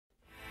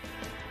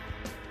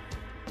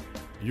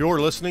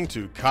You're listening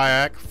to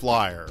Kayak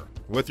Flyer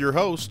with your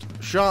host,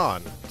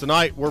 Sean.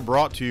 Tonight, we're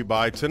brought to you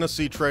by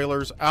Tennessee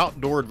Trailers,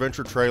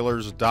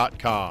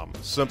 OutdoorAdventureTrailers.com.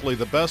 Simply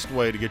the best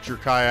way to get your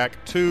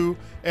kayak to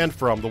and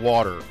from the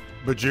water.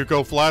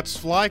 Bajuco Flats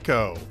Fly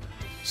Co.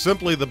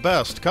 Simply the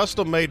best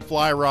custom-made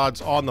fly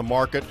rods on the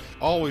market,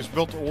 always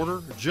built to order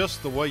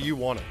just the way you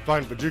want it.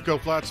 Find Bajuco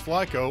Flats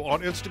Fly Co.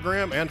 on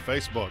Instagram and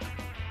Facebook.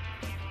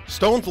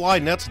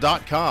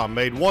 StoneflyNets.com,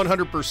 made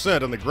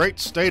 100% in the great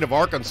state of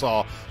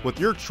Arkansas with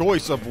your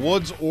choice of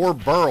woods or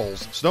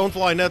burls.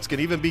 Stonefly nets can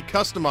even be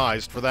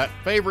customized for that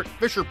favorite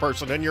fisher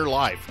person in your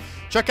life.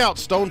 Check out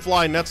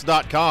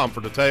StoneflyNets.com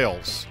for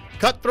details.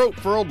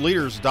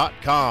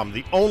 CutthroatFurledLeaders.com,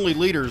 the only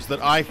leaders that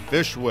I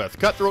fish with.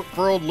 Cutthroat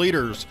Furled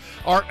Leaders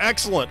are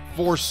excellent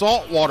for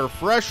saltwater,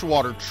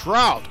 freshwater,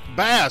 trout,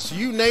 bass,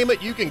 you name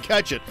it, you can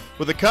catch it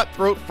with a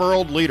Cutthroat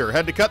Furled Leader.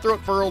 Head to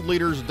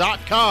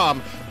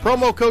CutthroatFurledLeaders.com,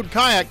 promo code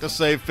Kayak to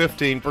save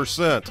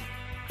 15%.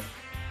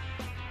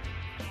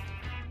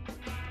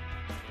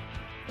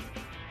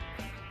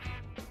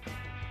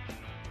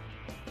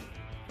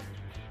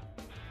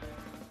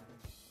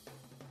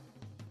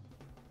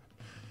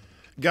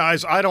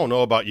 Guys, I don't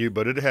know about you,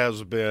 but it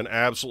has been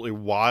absolutely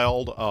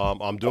wild.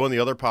 I'm doing the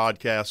other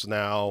podcast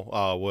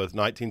now with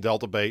 19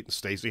 Delta Bait and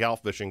Stacy Howe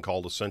Fishing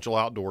called Essential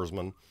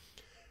Outdoorsman.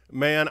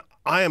 Man,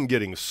 I am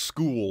getting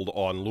schooled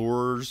on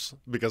lures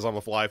because I'm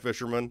a fly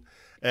fisherman,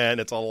 and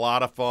it's a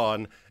lot of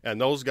fun,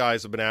 and those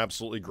guys have been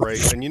absolutely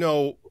great. And you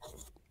know,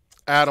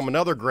 Adam,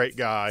 another great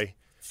guy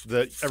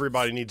that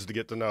everybody needs to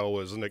get to know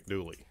is Nick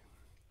Dooley.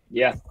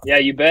 Yeah,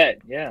 you bet.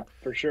 Yeah,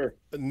 for sure.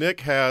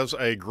 Nick has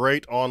a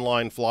great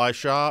online fly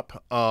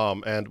shop,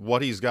 and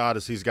what he's got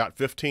is he's got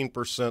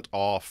 15%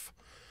 off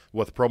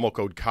with promo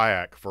code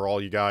Kayak for all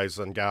you guys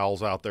and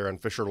gals out there in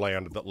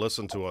Fisherland that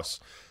listen to us.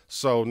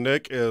 So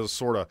Nick is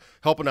sort of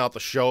helping out the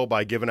show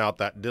by giving out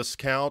that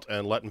discount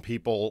and letting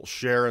people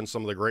share in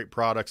some of the great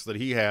products that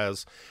he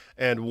has.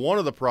 And one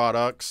of the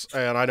products,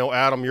 and I know,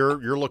 Adam,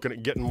 you're looking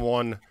at getting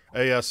one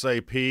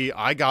ASAP.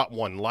 I got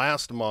one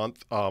last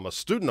month. A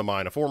student of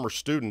mine, a former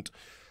student,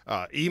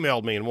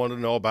 emailed me and wanted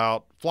to know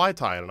about fly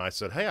tying. And I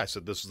said,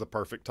 this is the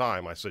perfect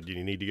time. I said,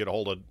 you need to get a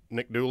hold of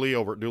Nick Dooley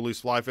over at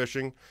Doolies Fly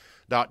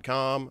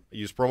Fishing.com.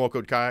 Use promo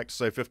code Kayak to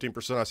save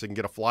 15%. I said, you can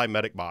get a Fly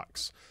Medic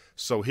box.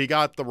 So he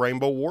got the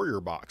Rainbow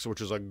Warrior box,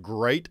 which is a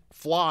great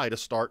fly to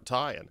start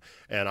tying.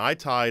 And I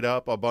tied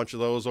up a bunch of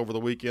those over the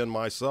weekend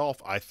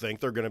myself. I think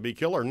they're going to be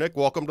killer. Nick,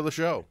 welcome to the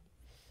show.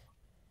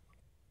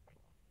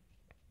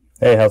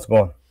 Hey, how's it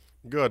going?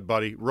 Good,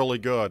 buddy. Really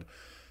good.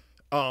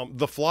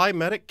 The Fly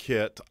Medic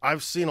kit,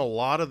 I've seen a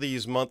lot of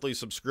these monthly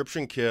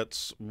subscription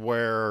kits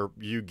where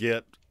you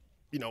get,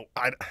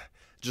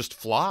 just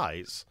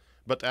flies,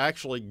 but to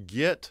actually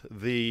get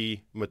the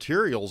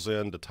materials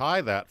in to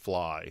tie that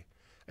fly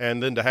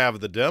and then to have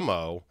the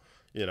demo,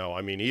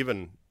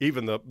 even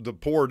the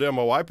poor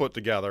demo I put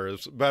together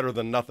is better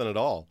than nothing at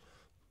all.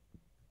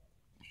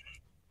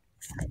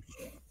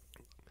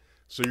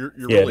 So you're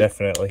really,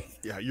 definitely.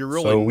 Yeah, you're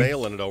really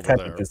nailing it over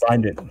there.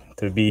 Designed it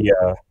to be,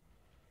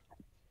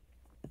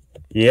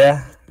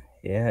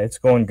 it's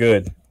going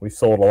good. We've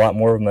sold a lot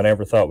more of them than I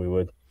ever thought we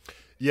would.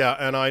 Yeah,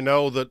 and I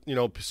know that,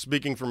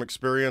 speaking from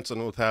experience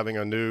and with having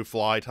a new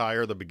fly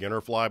tire, the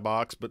beginner fly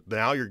box, but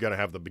now you're going to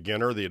have the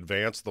beginner, the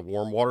advanced, the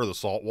warm water, the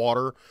salt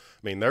water. I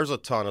mean, there's a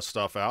ton of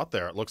stuff out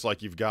there. It looks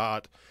like you've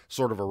got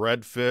sort of a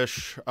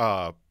redfish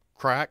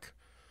crack,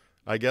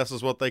 I guess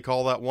is what they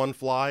call that one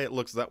fly. It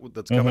looks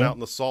that's coming out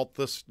in the salt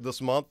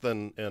this month,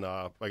 and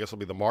I guess it'll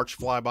be the March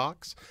fly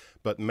box.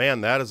 But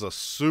man, that is a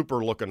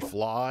super looking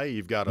fly.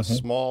 You've got a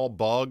small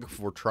bug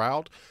for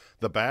trout.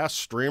 The bass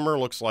streamer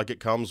looks like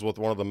it comes with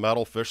one of the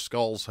metal fish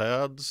skulls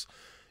heads.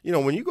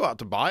 When you go out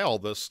to buy all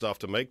this stuff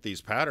to make these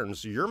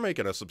patterns, you're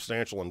making a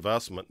substantial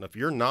investment. And if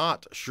you're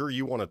not sure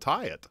you want to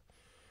tie it,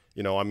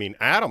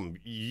 Adam,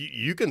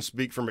 you can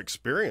speak from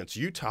experience.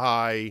 You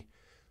tie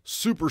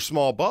super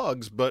small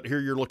bugs, but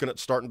here you're looking at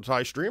starting to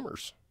tie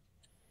streamers.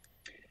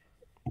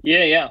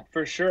 Yeah,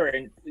 for sure.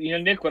 And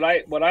Nick, what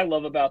I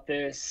love about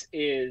this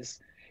is,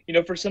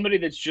 for somebody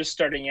that's just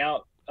starting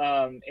out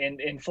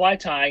in fly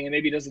tying and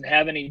maybe doesn't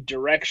have any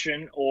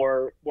direction,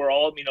 or we're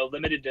all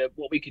limited to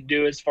what we can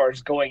do as far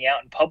as going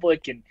out in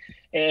public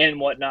and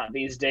whatnot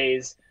these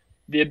days,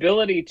 the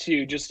ability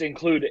to just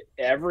include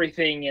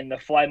everything in the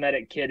Fly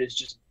Medic kit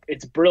is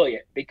it's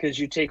brilliant, because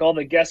you take all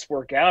the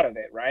guesswork out of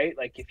it, right?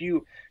 Like if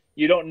you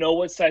don't know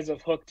what size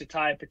of hook to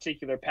tie a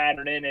particular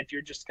pattern in, if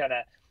you're just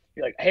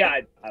you're like, hey,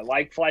 I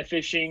like fly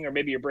fishing, or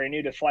maybe you're brand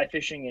new to fly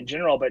fishing in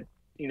general, but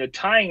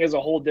tying is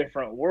a whole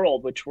different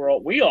world, which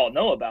we all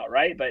know about,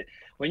 right? But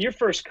when you're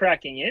first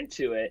cracking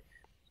into it,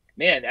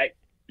 man,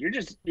 you're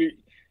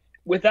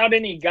without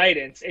any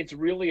guidance, it's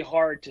really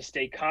hard to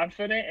stay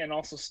confident and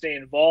also stay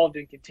involved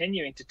in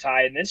continuing to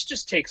tie. And this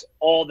just takes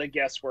all the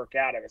guesswork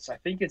out of it. So I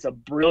think it's a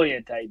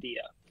brilliant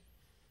idea.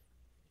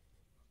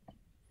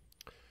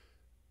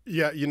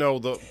 Yeah,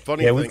 the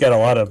funny thing... we've got a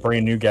lot of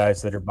brand new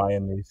guys that are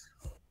buying these.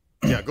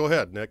 Yeah, go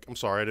ahead, Nick. I'm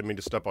sorry. I didn't mean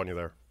to step on you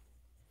there.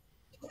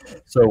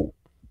 So,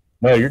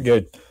 no, you're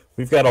good.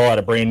 we've got a lot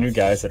of brand new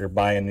guys that are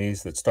buying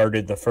these that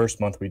started the first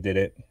month we did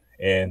it,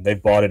 and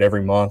they've bought it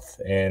every month.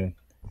 And,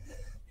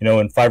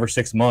 in 5 or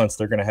 6 months,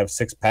 they're going to have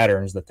 6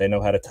 patterns that they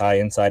know how to tie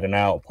inside and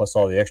out, plus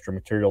all the extra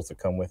materials that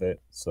come with it.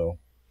 So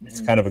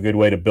it's kind of a good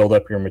way to build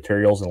up your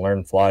materials and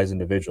learn flies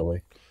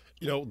individually.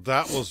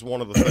 That was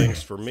one of the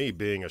things for me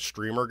being a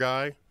streamer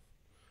guy.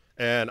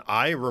 And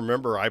I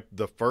remember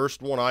the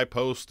first one I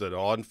posted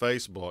on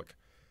Facebook,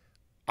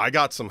 I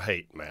got some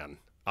hate, man.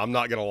 I'm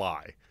not going to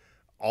lie.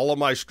 All of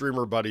my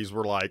streamer buddies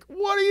were like,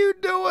 "What are you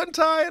doing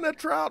tying a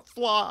trout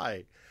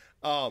fly?"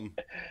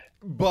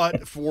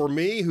 But for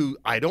me, who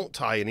I don't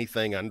tie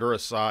anything under a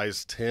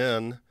size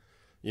 10,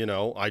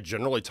 I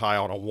generally tie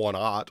on a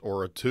 1/0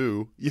 or a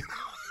 2.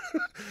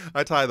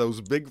 I tie those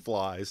big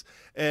flies.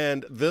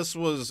 And this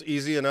was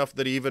easy enough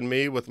that even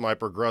me with my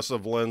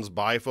progressive lens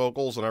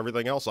bifocals and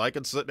everything else, I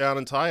could sit down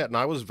and tie it. And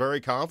I was very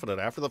confident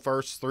after the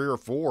first 3 or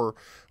 4,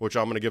 which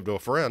I'm going to give to a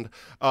friend.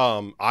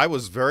 I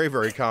was very,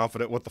 very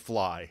confident with the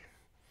fly.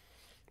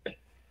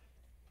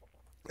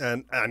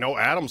 And I know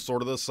Adam's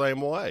sort of the same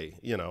way,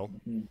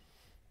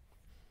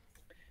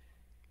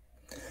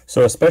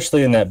 So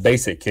especially in that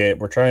basic kit,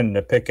 we're trying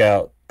to pick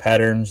out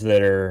patterns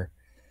that are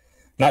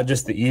not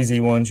just the easy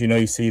ones.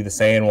 You see the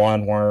San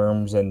Juan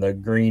worms and the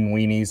green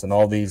weenies and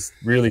all these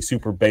really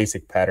super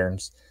basic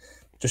patterns.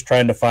 Just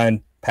trying to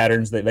find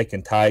patterns that they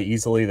can tie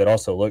easily that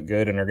also look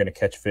good and are going to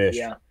catch fish.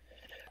 Yeah.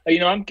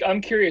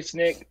 I'm curious,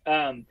 Nick.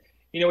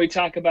 We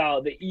talk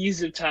about the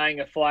ease of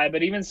tying a fly,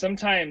 but even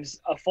sometimes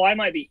a fly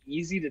might be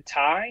easy to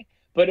tie,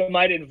 but it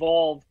might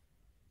involve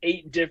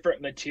 8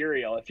 different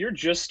material. If you're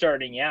just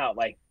starting out,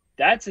 like,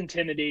 that's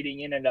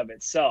intimidating in and of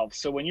itself.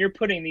 So when you're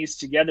putting these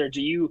together,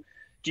 do you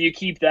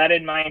keep that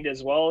in mind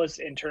as well, as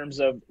in terms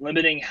of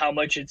limiting how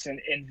much it's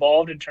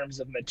involved in terms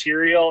of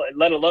material,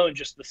 let alone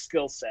just the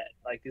skill set?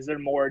 Like, is there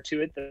more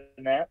to it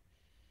than that?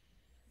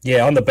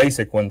 Yeah, on the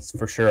basic ones,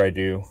 for sure I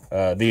do.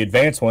 The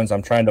advanced ones,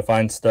 I'm trying to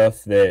find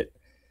stuff that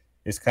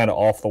is kind of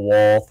off the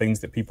wall,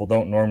 things that people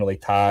don't normally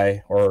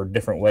tie or a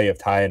different way of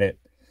tying it,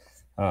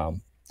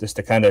 just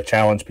to kind of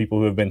challenge people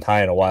who have been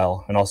tying a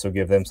while and also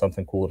give them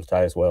something cool to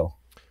tie as well.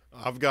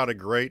 I've got a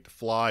great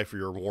fly for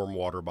your warm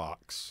water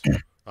box.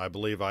 I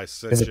believe I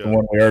sent you. Is it the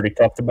one we already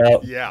talked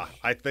about? Yeah,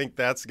 I think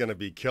that's going to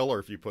be killer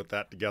if you put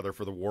that together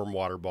for the warm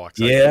water box.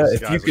 Yeah,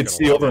 if you could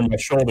see over my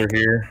shoulder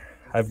here,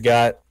 I've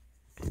got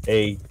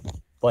a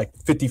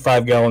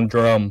 55-gallon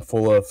drum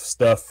full of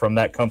stuff from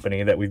that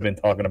company that we've been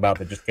talking about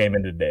that just came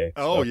in today.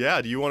 Oh,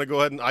 yeah. Do you want to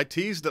go ahead I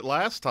teased it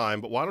last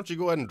time, but why don't you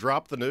go ahead and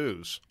drop the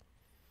news?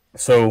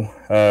 So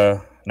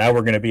now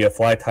we're going to be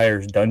a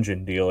Tyers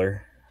Dungeon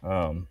dealer.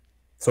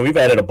 So we've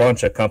added a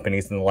bunch of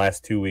companies in the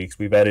last 2 weeks.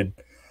 We've added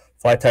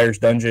Tyers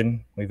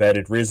Dungeon, we've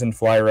added Risen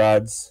Fly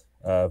Rods,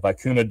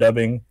 Vicuna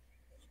Dubbing,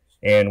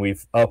 and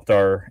we've upped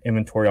our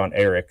inventory on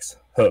Eric's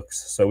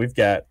hooks. So we've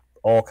got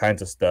all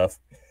kinds of stuff.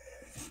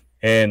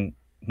 And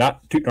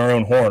not tooting our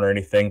own horn or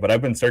anything, but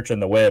I've been searching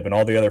the web and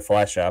all the other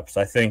fly shops.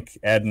 I think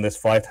adding this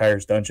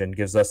Tyers Dungeon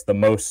gives us the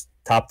most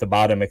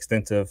top-to-bottom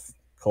extensive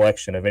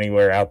collection of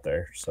anywhere out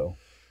there. So,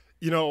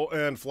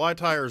 and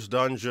Tyers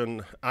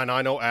Dungeon, and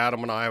I know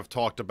Adam and I have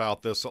talked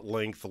about this at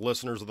length. The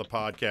listeners of the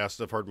podcast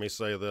have heard me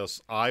say this.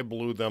 I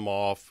blew them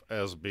off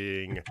as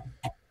being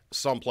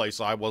someplace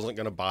I wasn't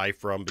going to buy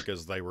from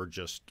because they were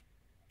just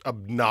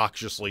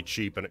obnoxiously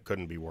cheap and it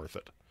couldn't be worth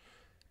it.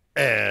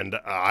 And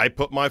I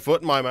put my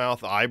foot in my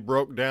mouth. I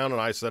broke down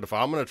and I said, if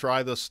I'm going to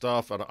try this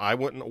stuff, and I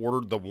went and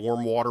ordered the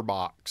warm water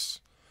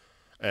box,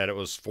 and it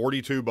was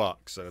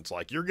 $42. And it's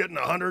like, you're getting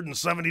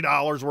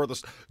 $170 worth of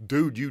stuff.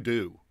 Dude, you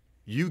do.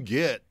 You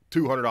get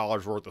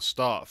 $200 worth of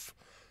stuff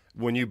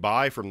when you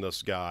buy from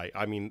this guy.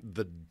 I mean,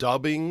 the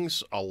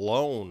dubbings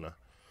alone,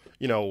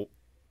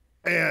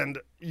 and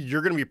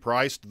you're going to be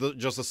priced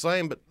just the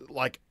same. But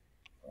like,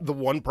 the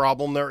one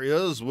problem there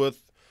is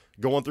with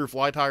going through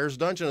Tyers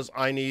Dungeon is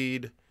I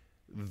need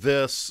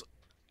this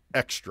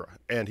extra,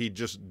 and he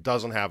just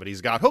doesn't have it.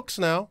 He's got hooks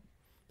now.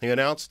 He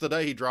announced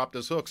today he dropped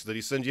his hooks. Did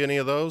he send you any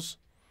of those?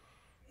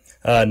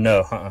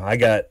 No. I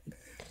got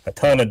a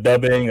ton of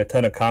dubbing, a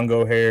ton of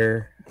Congo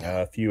hair,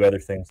 a few other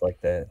things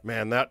like that.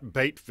 Man, that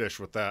bait fish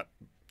with that,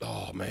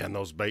 oh man,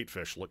 those bait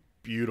fish look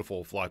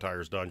beautiful,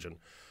 Tyers Dungeon.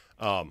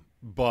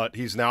 But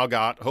he's now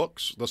got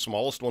hooks. The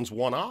smallest one's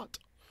 1/0.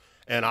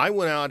 And I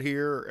went out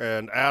here,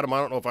 and Adam,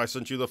 I don't know if I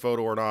sent you the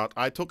photo or not,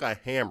 I took a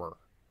hammer,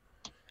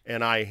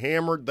 and I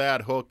hammered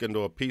that hook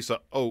into a piece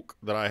of oak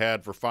that I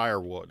had for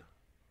firewood.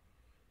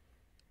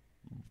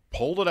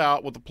 Pulled it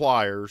out with the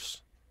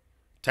pliers,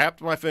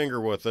 tapped my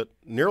finger with it,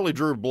 nearly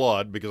drew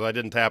blood because I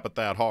didn't tap it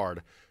that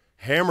hard,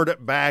 hammered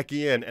it back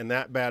in, and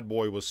that bad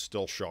boy was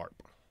still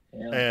sharp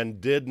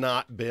and did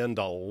not bend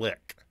a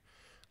lick.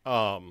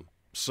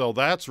 So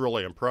that's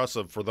really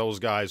impressive for those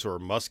guys who are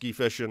musky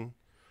fishing,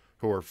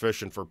 who are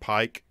fishing for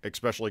pike,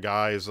 especially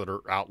guys that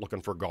are out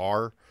looking for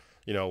gar.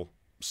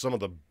 Some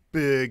of the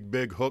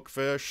big hook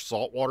fish,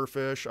 saltwater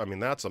fish. I mean,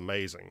 that's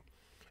amazing.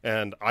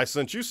 And I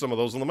sent you some of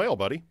those in the mail,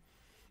 buddy.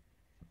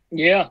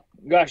 Yeah,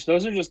 gosh,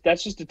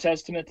 that's just a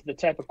testament to the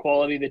type of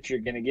quality that you're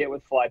going to get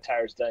with Fly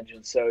Tyers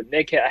Dungeon. So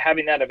Nick,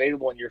 having that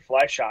available in your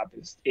fly shop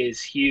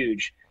is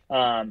huge.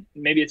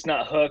 Maybe it's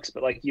not hooks,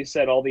 but like you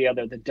said, all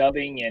the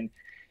dubbing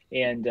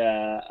and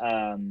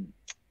the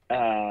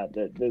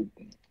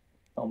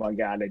oh my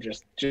God, I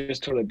just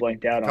totally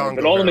blanked out on it.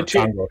 But all the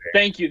material.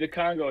 Thank you, the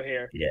Congo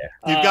hair. Yeah,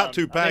 you've got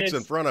 2 packs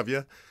in front of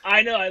you.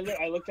 I know. I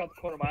looked out the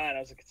corner of my eye and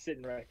I was like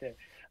sitting right there.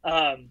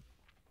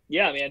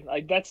 Yeah, man,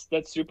 like that's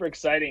super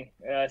exciting.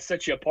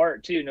 Sets you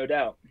apart too, no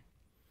doubt.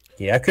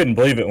 Yeah, I couldn't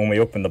believe it when we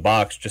opened the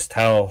box, just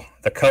how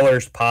the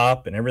colors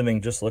pop and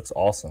everything just looks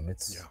awesome.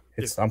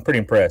 I'm pretty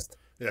impressed.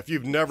 Yeah, if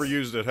you've never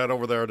used it, head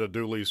over there to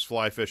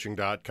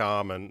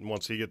dooliesflyfishing.com, and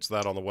once he gets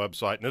that on the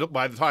website, and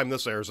by the time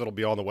this airs, it'll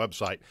be on the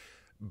website.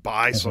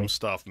 Buy some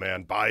stuff,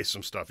 man. Buy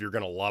some stuff. You're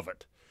going to love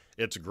it.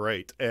 It's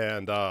great.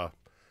 And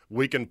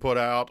we can put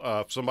out,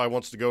 if somebody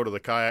wants to go to the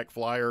Kayak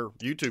Flyer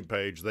YouTube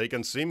page, they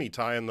can see me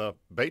tying the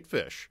bait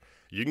fish.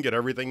 You can get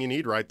everything you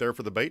need right there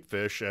for the bait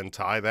fish and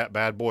tie that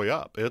bad boy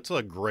up. It's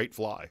a great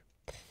fly.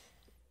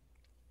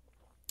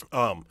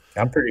 I'm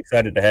pretty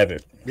excited to have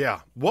it.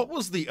 Yeah. What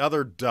was the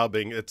other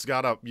dubbing? It's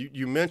got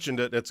you mentioned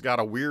it. It's got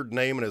a weird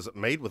name, and is it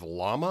made with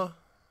llama?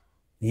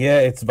 Yeah,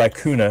 it's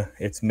vicuna.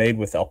 It's made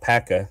with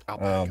alpaca.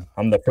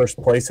 I'm the first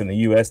place in the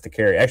U.S. to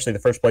carry. Actually, the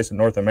first place in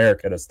North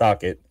America to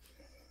stock it.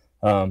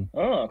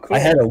 Cool. I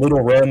had a little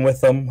run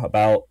with them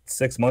about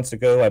 6 months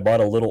ago. I bought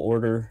a little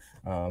order.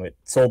 It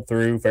sold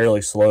through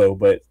fairly slow,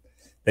 but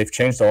they've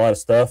changed a lot of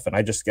stuff, and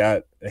I just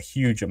got a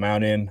huge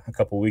amount in a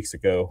couple of weeks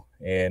ago,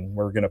 and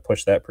we're going to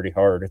push that pretty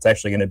hard. It's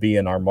actually going to be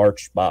in our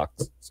March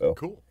box. So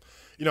cool.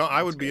 You know,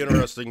 I would be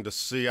interesting to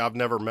see. I've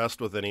never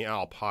messed with any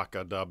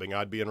alpaca dubbing.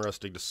 I'd be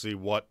interesting to see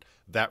what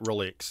that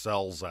really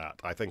excels at.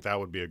 I think that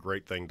would be a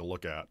great thing to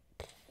look at.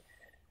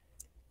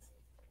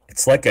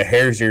 It's like a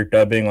hare's ear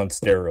dubbing on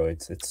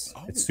steroids. It's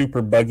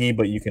super buggy,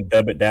 but you can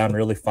dub it down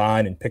really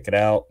fine and pick it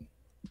out.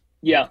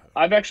 Yeah,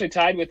 I've actually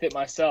tied with it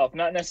myself.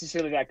 Not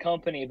necessarily that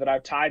company, but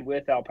I've tied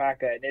with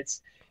alpaca, and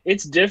it's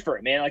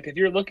different, man. Like if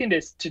you're looking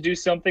to do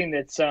something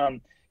that's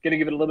going to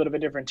give it a little bit of a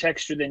different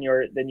texture than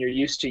you're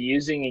used to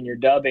using in your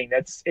dubbing,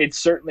 it's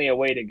certainly a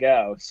way to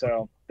go.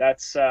 So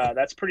that's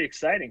pretty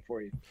exciting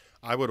for you.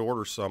 I would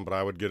order some, but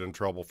I would get in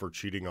trouble for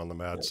cheating on the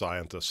mad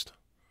scientist.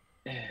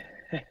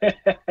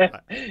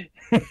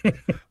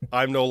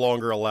 I'm no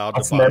longer allowed to buy.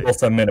 I'll smuggle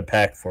some in a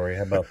pack for you.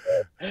 How about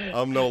that?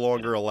 I'm no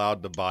longer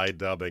allowed to buy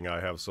dubbing. I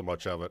have so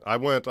much of it. I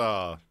went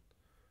the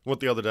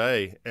other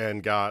day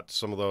and got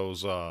some of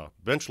those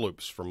bench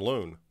loops from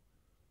Loon.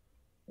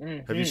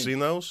 Mm-hmm. Have you seen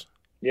those?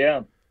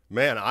 Yeah.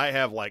 Man, I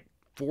have like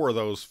 4 of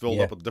those filled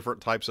up with different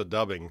types of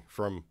dubbing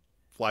from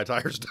Fly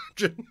Tyers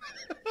Dungeon.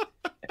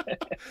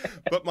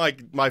 But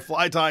my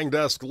fly tying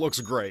desk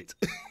looks great.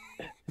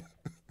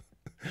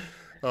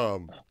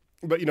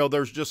 But you know,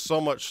 there's just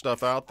so much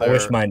stuff out there. I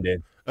wish mine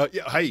did.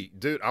 Yeah, hey,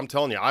 dude, I'm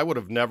telling you, I would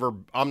have never.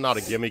 I'm not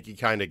a gimmicky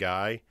kind of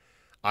guy.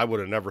 I would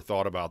have never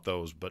thought about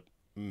those. But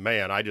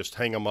man, I just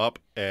hang them up,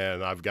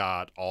 and I've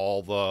got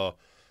all the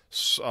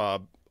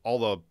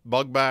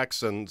bug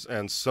backs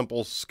and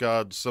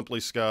simply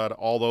scud.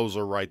 All those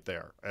are right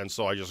there, and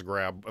so I just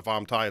grab. If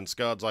I'm tying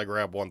scuds, I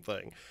grab one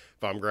thing.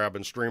 If I'm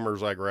grabbing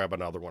streamers, I grab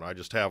another one. I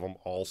just have them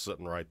all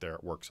sitting right there.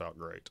 It works out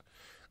great.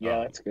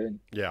 Yeah, that's good.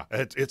 Yeah,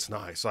 it's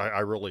nice.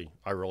 I really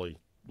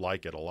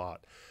like it a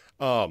lot.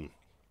 But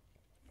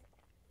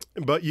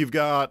you've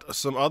got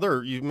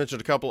you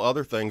mentioned a couple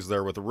other things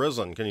there with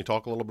Risen. Can you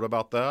talk a little bit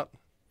about that?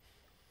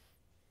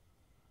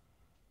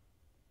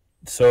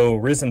 So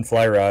Risen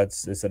Fly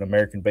Rods is an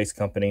American-based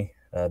company.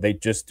 They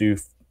just do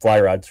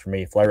fly rods for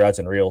me, fly rods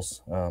and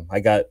reels. I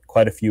got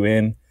quite a few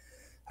in.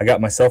 I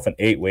got myself an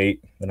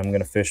 8-weight that I'm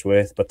going to fish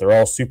with, but they're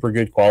all super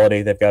good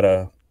quality. They've got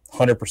a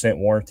 100%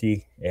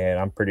 warranty, and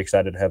I'm pretty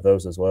excited to have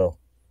those as well.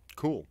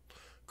 Cool.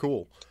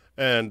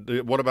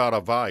 And what about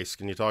a vise?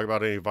 Can you talk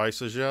about any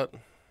vices yet?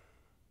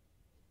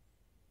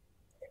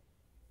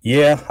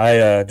 Yeah,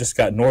 I just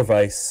got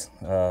Norvise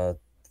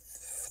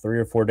 3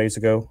 or 4 days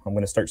ago. I'm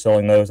going to start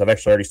selling those. I've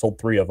actually already sold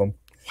 3 of them.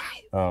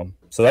 Wow.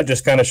 So that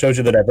just kind of shows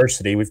you the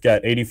diversity. We've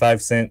got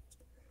 85-cent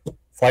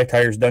Fly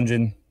Tyers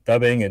Dungeon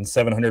dubbing and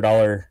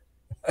 $700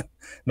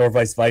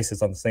 Norvise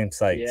vices on the same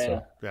site. Yeah.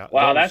 So. Yeah.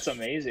 Wow, that's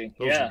amazing.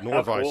 Those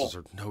Norvises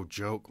are no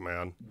joke,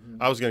 man.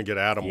 I was going to get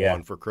Adam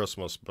one for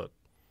Christmas, but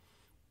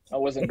I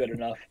wasn't good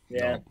enough.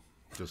 Yeah.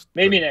 No,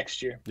 maybe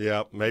next year.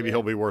 Yeah, maybe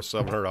he'll be worth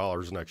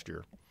 $700 next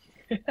year.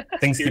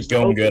 Things keep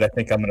going good. I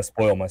think I'm going to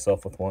spoil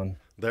myself with one.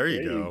 There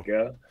you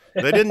go.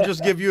 They didn't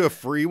just give you a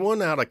free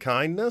one out of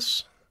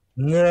kindness?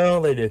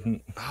 No, they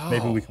didn't. Oh.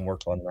 Maybe we can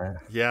work on that.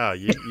 Yeah,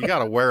 you got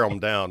to wear them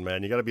down,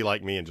 man. You got to be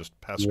like me and just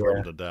pester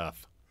them to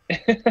death.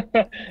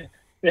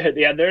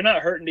 Yeah, they're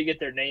not hurting to get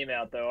their name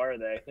out, though, are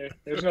they?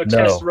 There's no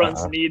test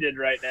runs needed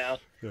right now.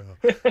 Yeah.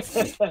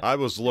 I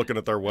was looking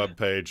at their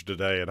webpage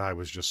today, and I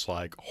was just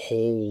like,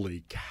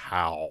 holy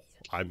cow.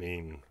 I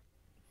mean,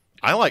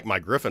 I like my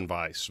Griffin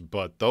Vice,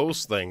 but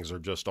those things are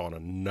just on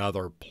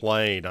another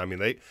plane. I mean,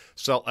 they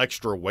sell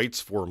extra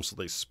weights for them so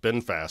they spin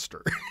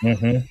faster.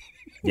 Mm-hmm.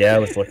 Yeah, I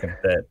was looking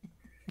at that.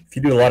 if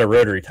you do a lot of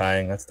rotary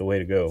tying, that's the way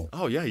to go.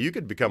 Oh yeah, you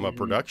could become a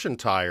production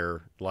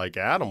tyer like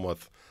Adam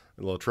with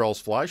Luttrell's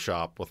Fly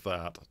Shop with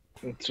that.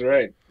 That's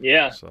right.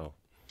 Yeah. So,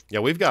 yeah,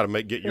 we've got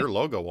to get your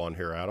logo on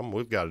here, Adam.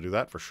 We've got to do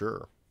that for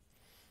sure.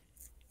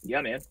 Yeah,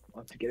 man.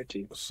 I'll have to get it to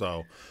you.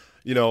 So,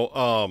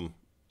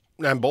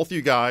 and both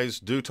you guys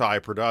do tie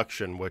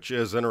production, which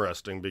is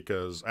interesting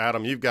because,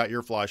 Adam, you've got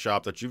your fly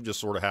shop that you've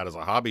just sort of had as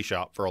a hobby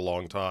shop for a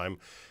long time.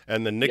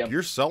 And then, Nick,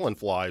 you're selling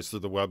flies through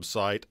the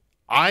website.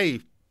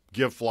 I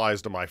give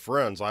flies to my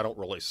friends. I don't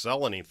really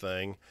sell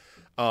anything.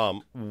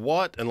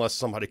 Unless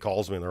somebody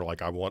calls me and they're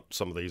like, I want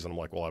some of these. And I'm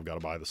like, well, I've got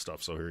to buy the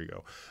stuff. So here you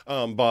go.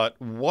 But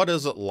what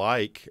is it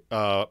like?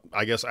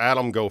 I guess,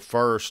 Adam, go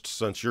first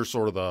since you're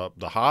sort of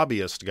the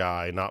hobbyist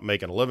guy, not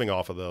making a living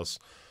off of this.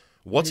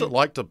 What's it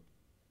like to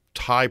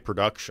tie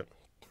production?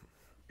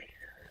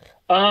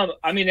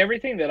 I mean,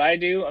 everything that I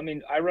do,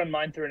 I run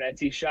mine through an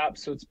Etsy shop,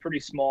 so it's pretty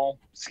small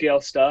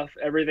scale stuff.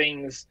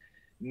 Everything's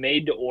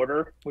made to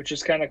order, which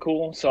is kind of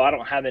cool. So I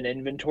don't have an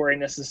inventory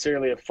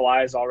necessarily of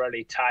flies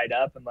already tied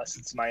up unless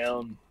it's my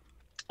own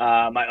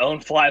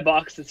fly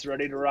box that's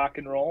ready to rock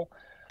and roll.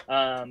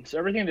 So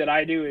everything that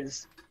I do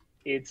is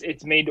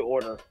it's made to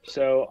order.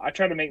 So I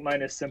try to make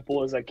mine as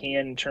simple as I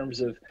can in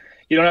terms of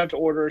you don't have to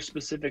order a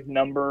specific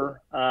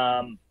number.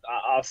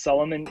 I'll sell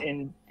them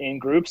in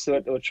groups,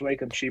 which will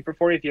make them cheaper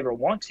for you if you ever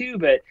want to.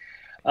 But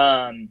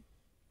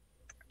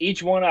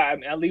each one,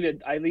 I leave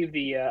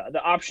the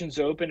options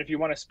open if you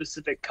want a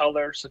specific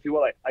color. So if you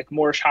want like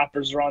Moorish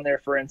hoppers are on there,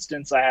 for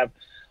instance, I have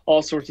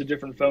all sorts of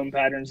different foam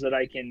patterns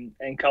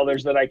and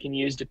colors that I can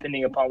use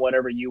depending upon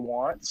whatever you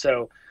want.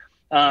 So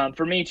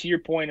for me, to your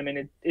point,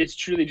 it's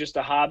truly just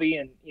a hobby.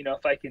 And,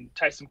 if I can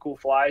tie some cool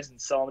flies and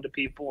sell them to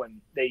people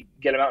and they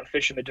get them out and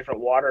fish them in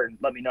different water and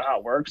let me know how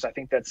it works, I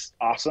think that's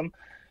awesome.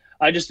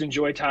 I just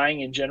enjoy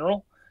tying in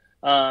general.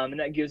 And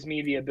that gives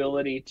me the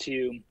ability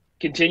to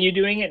continue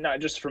doing it, not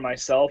just for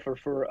myself or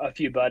for a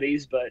few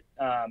buddies, but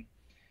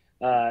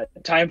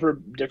time for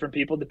different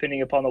people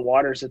depending upon the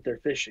waters that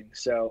they're fishing.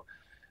 So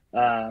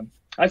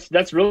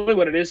that's really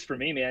what it is for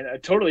me, man.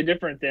 Totally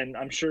different than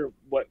I'm sure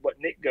what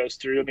Nick goes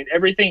through.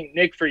 Everything,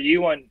 Nick, for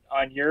you on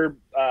your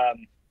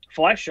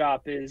fly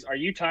shop are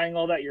you tying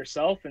all that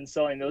yourself and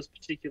selling those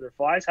particular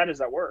flies? How does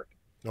that work?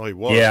 No, he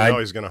was. Yeah, now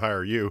he's going to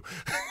hire you.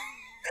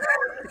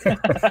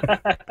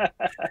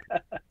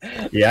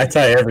 Yeah, I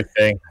tie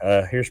everything.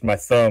 Here's my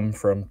thumb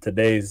from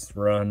today's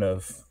run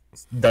of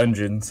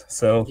dungeons.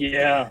 So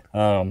yeah,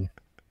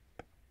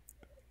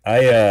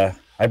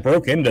 I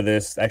broke into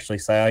this actually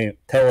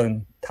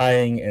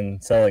tying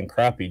and selling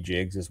crappie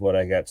jigs is what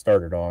I got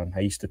started on. I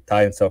used to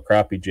tie and sell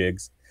crappie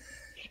jigs,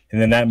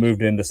 and then that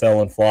moved into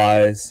selling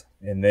flies,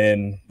 and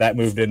then that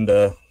moved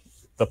into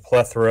the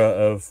plethora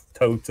of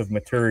totes of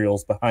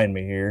materials behind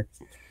me here.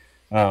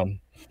 So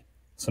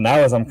now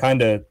as I'm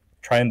kind of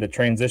trying to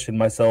transition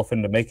myself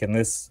into making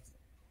this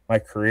my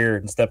career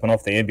and stepping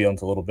off the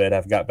ambulance a little bit,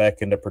 I've got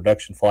back into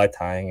production fly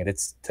tying, and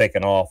it's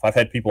taken off. I've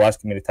had people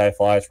asking me to tie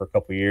flies for a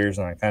couple of years,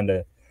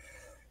 and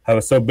I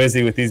was so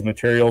busy with these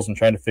materials and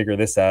trying to figure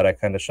this out, I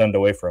kind of shunned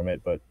away from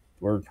it. But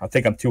I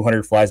think I'm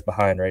 200 flies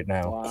behind right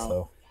now. Wow.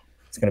 So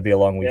it's going to be a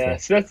long weekend. Yeah,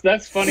 so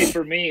that's funny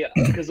for me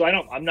because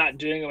I'm not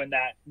doing them in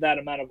that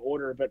amount of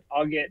order. But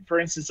I'll get, for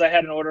instance, I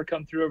had an order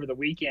come through over the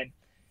weekend,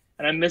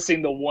 and I'm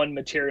missing the one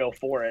material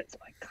for it. So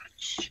I'm like, God,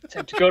 shit, I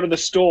have to go to the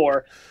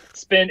store,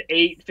 spend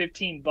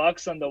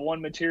 $15 on the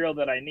one material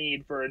that I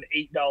need for an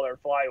 $8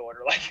 fly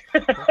order. Like,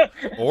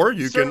 or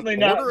you certainly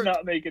can order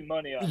not making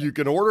money on it. You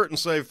can order it and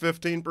save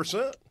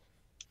 15%.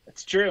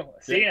 That's true.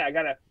 See, I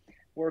gotta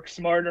work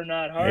smarter,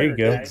 not harder. There you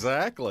go. Guys.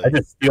 Exactly. I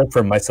just steal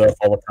from myself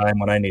all the time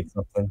when I need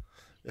something.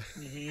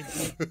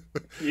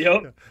 Mm-hmm.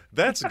 Yep.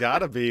 That's got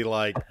to be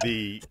like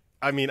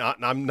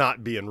I'm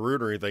not being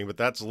rude or anything, but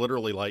that's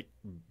literally like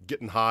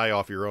getting high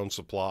off your own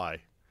supply.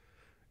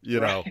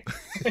 Know,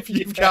 if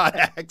you've got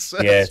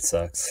access. Yeah, it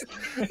sucks.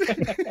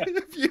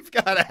 If you've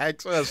got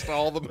access to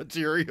all the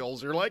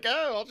materials, you're like,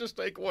 oh, I'll just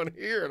take one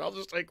here and I'll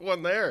just take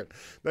one there.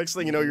 Next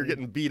thing you know, you're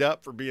getting beat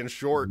up for being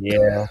short.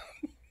 Yeah.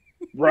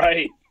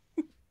 Right.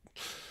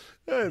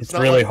 It's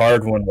really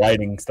hard when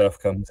lighting stuff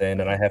comes in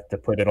and I have to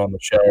put it on the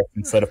shelf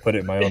instead of put it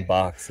in my own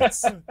box.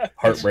 It's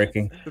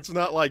heartbreaking. It's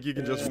not like you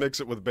can just mix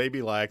it with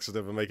baby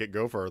laxative and make it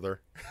go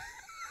further.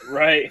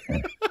 Right.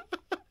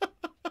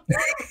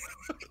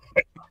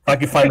 If I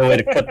can find a way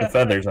to cut the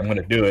feathers, I'm going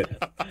to do it.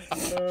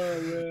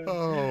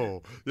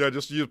 Oh, yeah,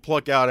 just you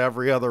pluck out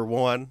every other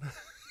one.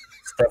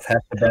 Stuff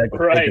half the bag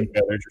with chicken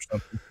feathers or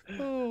something.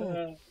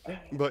 Oh.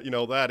 But,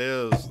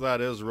 that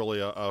is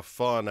really a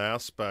fun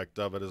aspect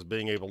of it, is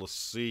being able to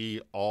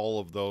see all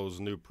of those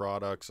new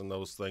products and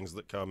those things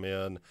that come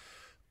in.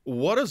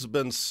 What has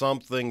been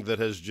something that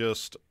has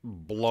just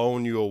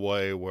blown you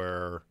away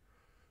where,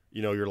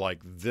 you're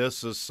like,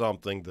 this is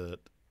something that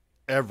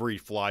every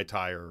fly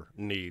tyer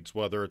needs,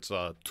 whether it's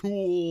a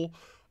tool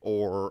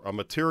or a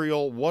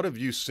material? What have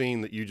you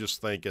seen that you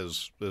just think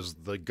is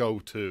the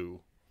go-to?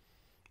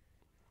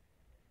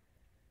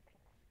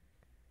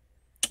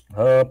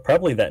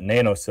 Probably that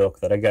nano silk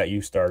that I got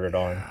you started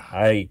on.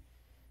 I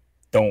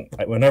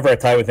whenever I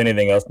tie with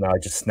anything else now, I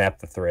just snap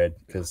the thread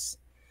because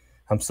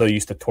I'm so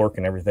used to torque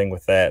and everything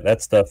with that.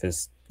 That stuff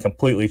has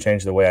completely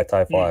changed the way I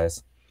tie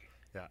flies.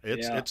 Yeah,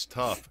 it's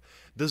tough.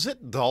 Does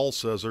it dull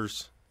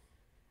scissors?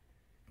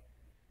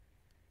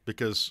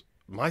 Because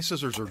my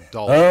scissors are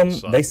dull.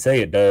 They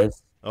say it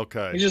does.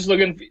 Okay.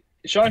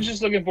 Sean's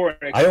just looking for an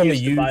excuse I only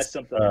to buy use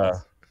something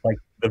else. like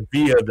the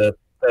V of the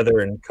feather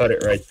and cut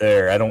it right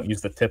there. I don't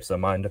use the tips of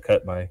mine to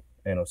cut my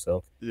nano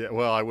silk. Yeah,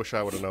 well, I wish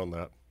I would have known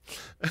that.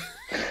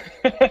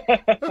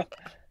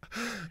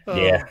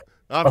 Yeah.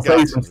 I'll tell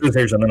you some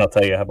scissors and then I'll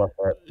tell you. How about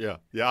that?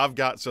 Yeah, I've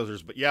got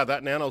scissors. But yeah,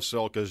 that nano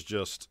silk is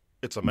just,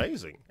 it's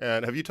amazing.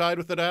 And have you tied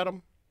with it,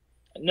 Adam?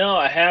 No,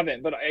 I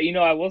haven't. But,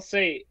 I will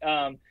say,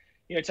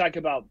 talk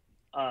about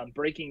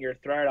breaking your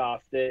thread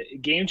off. The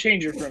game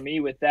changer for me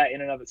with that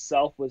in and of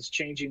itself was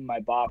changing my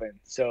bobbin.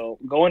 So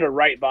going to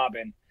right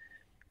bobbin,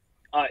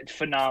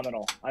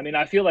 phenomenal. I mean,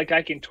 I feel like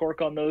I can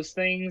torque on those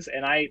things,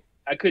 and I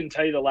couldn't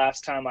tell you the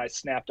last time I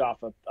snapped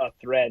off a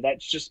thread.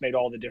 That's just made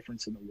all the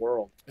difference in the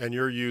world. And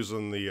you're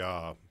using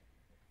the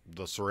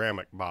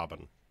ceramic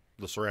bobbin,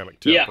 the ceramic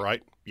tip,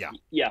 right? Yeah.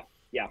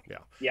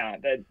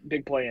 That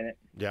big play in it.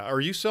 Yeah. Are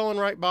you selling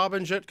right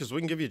bobbins yet? Because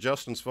we can give you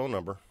Justin's phone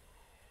number.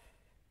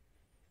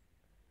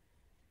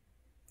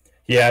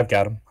 Yeah, I've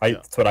got them.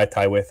 That's what I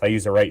tie with. I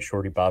use a right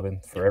shorty bobbin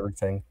for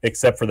everything,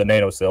 except for the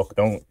nano silk.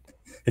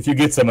 If you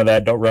get some of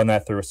that, don't run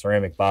that through a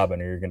ceramic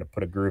bobbin, or you're going to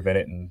put a groove in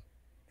it and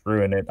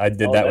ruin it. I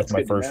did that with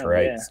my first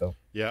right. Yeah. So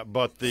yeah,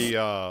 but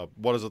the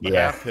what is it? The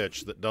half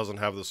hitch that doesn't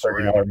have the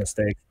ceramic. $30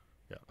 mistake.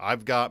 Yeah,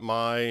 I've got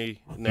my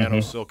nano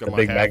silk and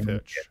my half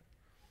hitch.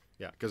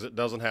 Yeah, because it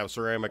doesn't have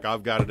ceramic.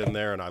 I've got it in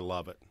there, and I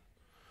love it.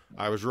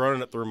 I was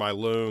running it through my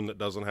loon that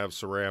doesn't have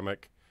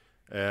ceramic,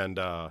 and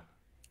the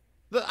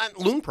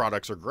loon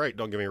products are great.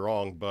 Don't get me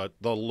wrong, but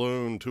the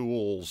loon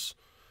tools,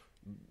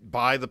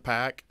 buy the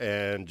pack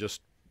and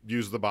just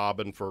use the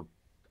bobbin for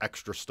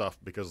extra stuff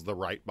because the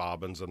right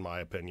bobbins, in my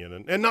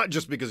opinion, and not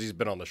just because he's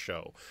been on the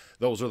show.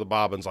 Those are the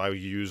bobbins I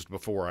used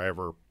before I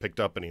ever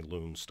picked up any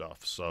loon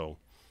stuff. So,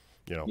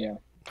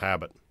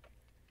 have it.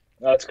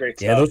 That's great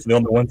stuff. Yeah, those are the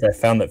only ones I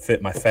found that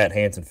fit my fat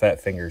hands and fat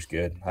fingers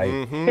good. All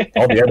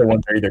the other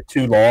ones are either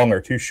too long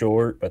or too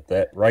short, but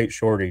that right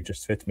shorty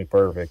just fits me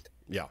perfect.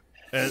 Yeah.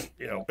 And,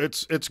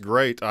 it's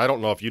great. I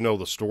don't know if you know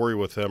the story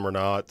with him or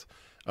not,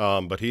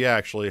 but he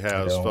actually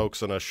has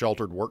folks in a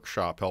sheltered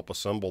workshop help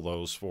assemble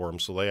those for him,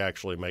 so they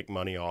actually make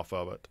money off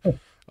of it.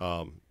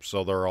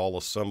 So they're all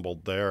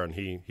assembled there, and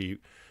he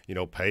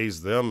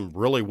pays them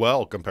really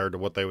well compared to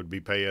what they would be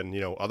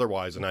paying,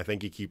 otherwise. And I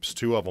think he keeps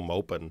 2 of them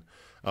open,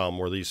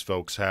 where these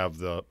folks have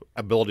the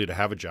ability to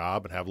have a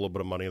job and have a little bit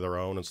of money of their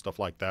own and stuff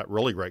like that.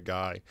 Really great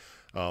guy.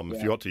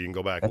 If you want to, you can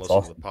go back and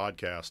listen to the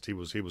podcast.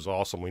 He was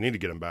awesome. We need to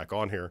get him back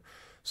on here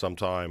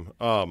sometime.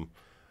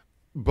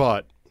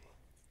 But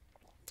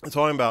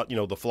talking about,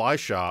 the fly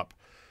shop,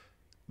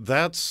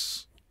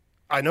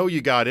 I know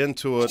you got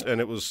into it, and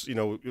it was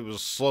a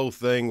slow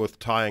thing with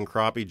tying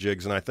crappie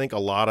jigs, and I think a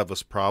lot of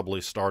us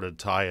probably started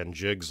tying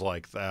jigs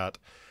like that.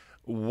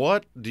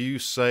 What do you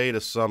say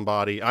to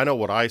somebody? I know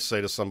what I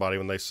say to somebody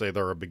when they say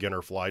they're a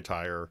beginner fly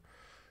tyer.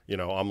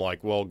 I'm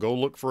like, well, go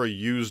look for a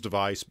used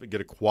vise, but get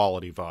a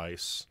quality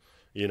vise.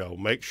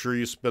 Make sure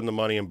you spend the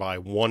money and buy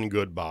one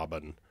good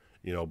bobbin.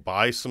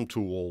 Buy some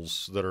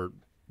tools that are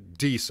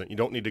decent. You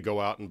don't need to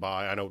go out and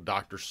buy. I know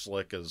Dr.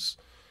 Slick is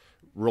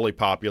really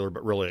popular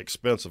but really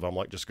expensive. I'm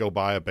like, just go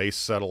buy a base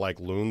set of like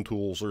loon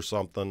tools or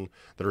something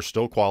that are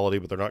still quality,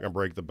 but they're not going to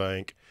break the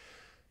bank.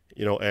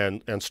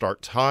 And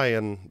start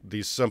tying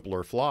these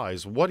simpler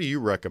flies. What do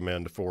you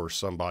recommend for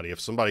somebody? If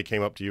somebody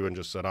came up to you and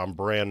just said, I'm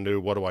brand new,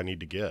 what do I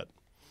need to get?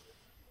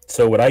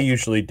 So what I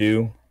usually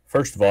do,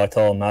 first of all, I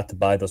tell them not to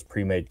buy those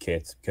pre-made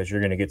kits because you're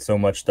going to get so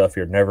much stuff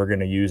you're never going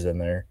to use in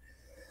there.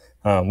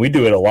 We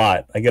do it a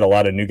lot. I get a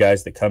lot of new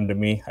guys that come to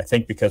me. I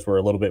think because we're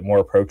a little bit more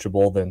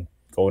approachable than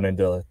going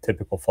into a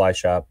typical fly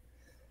shop.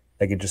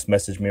 They can just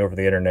message me over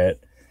the internet.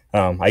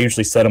 I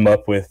usually set them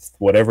up with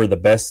whatever the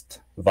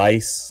best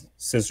vise,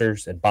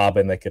 scissors, and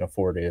bobbin they can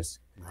afford is.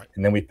 Right.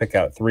 And then we pick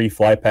out 3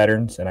 fly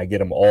patterns, and I get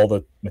them all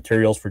the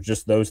materials for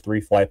just those 3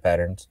 fly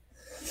patterns.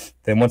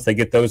 Then once they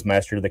get those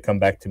mastered, they come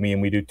back to me,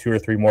 and we do 2 or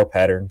 3 more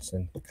patterns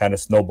and kind of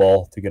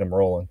snowball to get them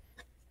rolling.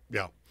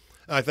 Yeah.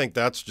 I think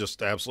that's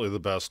just absolutely the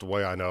best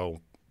way. I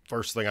know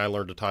first thing I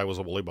learned to tie was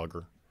a woolly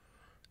bugger.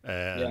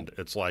 And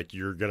it's like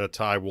you're going to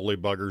tie woolly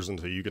buggers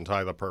until you can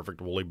tie the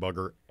perfect woolly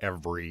bugger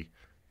every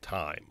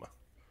time.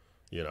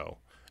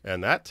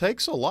 And that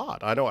takes a lot.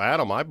 I know,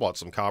 Adam, I bought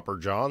some Copper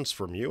Johns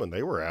from you, and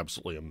they were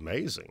absolutely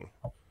amazing.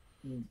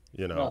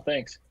 Oh,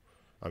 thanks.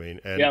 I mean,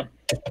 and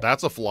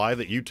that's a fly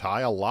that you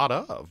tie a lot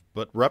of,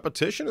 but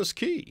repetition is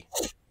key.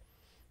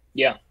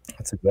 Yeah.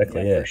 That's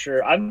exactly it. For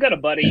sure. I've got a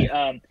buddy,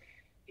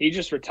 he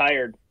just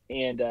retired,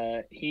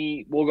 and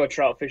he will go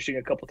trout fishing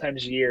a couple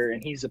times a year,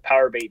 and he's a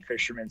power bait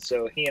fisherman.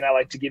 So he and I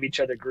like to give each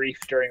other grief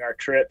during our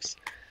trips.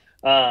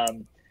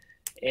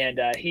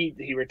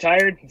 He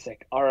retired. He's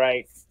like, all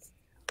right,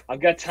 I've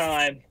got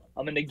time.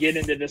 I'm going to get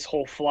into this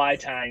whole fly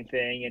tying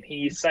thing. And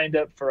he signed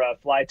up for a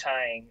fly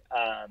tying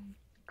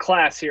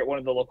class here at one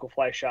of the local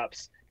fly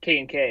shops,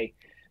 K&K,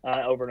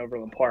 over in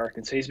Overland Park.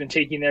 And so he's been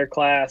taking their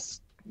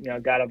class,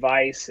 got a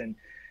vise, and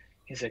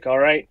he's like, all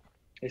right,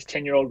 his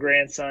 10-year-old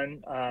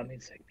grandson,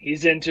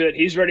 he's into it.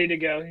 He's ready to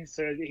go. He's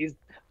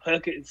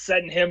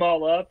setting him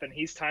all up, and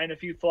he's tying a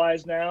few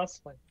flies now.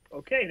 So I'm like,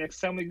 okay, next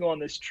time we go on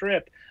this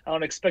trip, I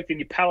don't expect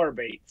any power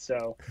bait.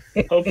 So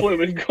hopefully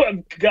we've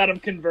got him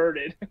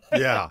converted.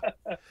 Yeah.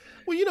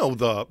 Well,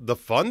 the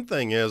fun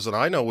thing is, and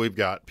I know we've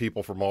got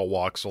people from all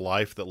walks of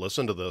life that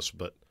listen to this,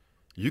 but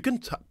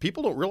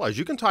people don't realize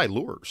you can tie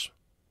lures.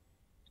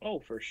 Oh,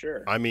 for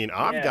sure. I mean,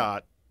 I've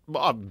got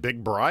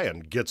Big Brian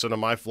gets into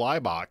my fly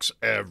box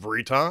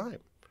every time.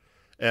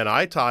 And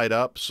I tied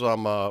up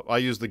some, I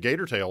use the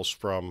gator tails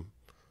from,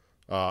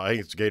 I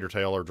think it's gator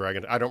tail or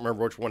dragon. I don't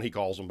remember which one he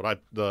calls them,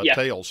 but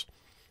tails.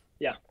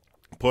 Yeah.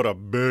 Put a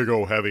big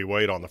old heavy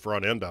weight on the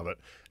front end of it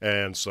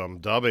and some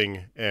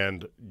dubbing,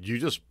 and you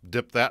just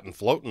dip that in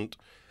floatant,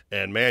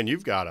 and man,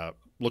 you've got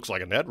looks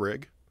like a Ned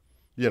rig,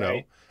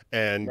 know,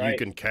 and you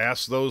can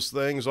cast those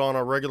things on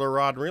a regular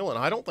rod and reel. And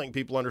I don't think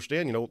people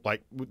understand,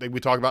 like we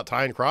talk about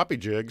tying crappie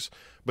jigs,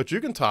 but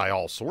you can tie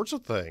all sorts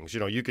of things.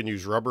 You can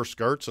use rubber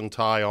skirts and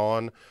tie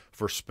on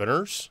for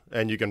spinners,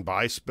 and you can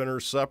buy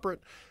spinners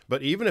separate.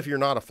 But even if you're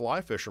not a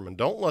fly fisherman,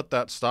 don't let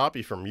that stop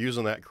you from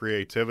using that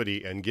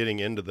creativity and getting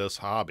into this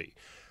hobby.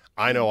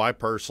 I know I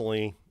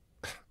personally,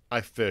 I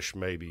fish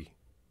maybe,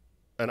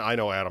 and I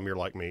know, Adam, you're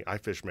like me, I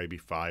fish maybe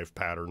 5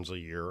 patterns a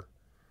year.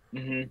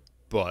 Mm-hmm.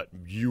 But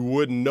you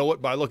wouldn't know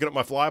it by looking at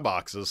my fly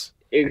boxes.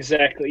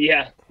 Exactly.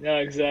 Yeah. No,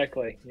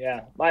 exactly.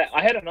 Yeah.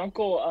 I had an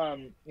uncle,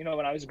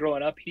 when I was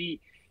growing up,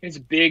 he's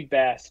a big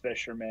bass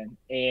fisherman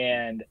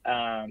and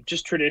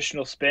just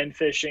traditional spin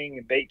fishing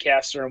and bait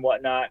caster and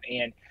whatnot.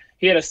 And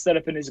he had a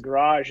setup in his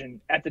garage.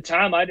 And at the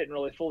time, I didn't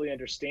really fully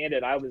understand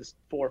it. I was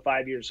 4 or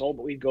 5 years old,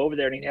 but we'd go over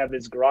there and he'd have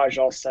his garage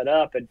all set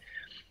up. And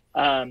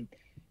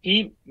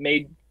he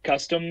made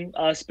custom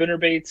spinner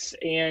baits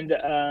and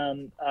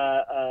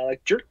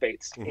like jerk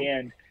baits. Mm-hmm.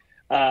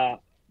 And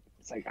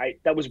it's like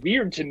that was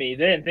weird to me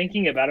then,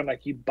 thinking about it. I'm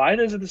like, you buy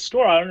those at the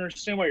store. I don't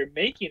understand why you're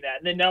making that.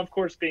 And then now, of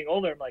course, being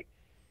older, I'm like,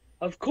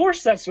 of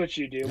course that's what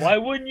you do. Why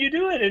wouldn't you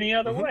do it any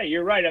other way?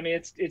 You're right. I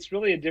mean, it's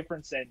really a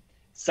difference in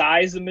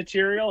size of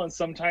material and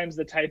sometimes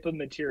the type of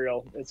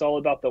material. It's all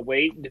about the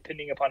weight and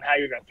depending upon how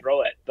you're going to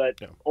throw it. But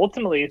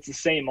ultimately, it's the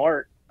same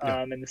art.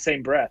 In the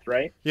same breath,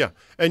 right? Yeah.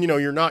 And,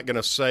 you're not going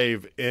to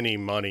save any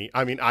money.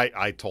 I mean,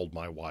 I told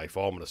my wife,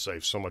 I'm going to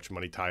save so much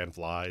money tying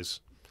flies.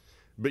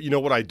 But you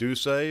know what I do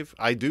save?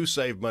 I do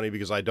save money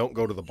because I don't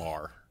go to the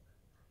bar.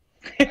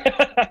 You're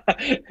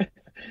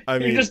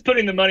just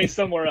putting the money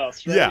somewhere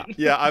else, right?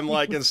 Yeah. I'm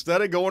like,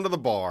 instead of going to the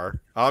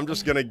bar, I'm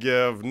just going to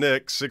give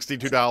Nick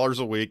 $62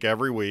 a week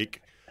every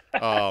week.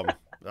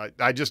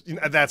 I just,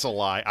 that's a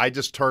lie. I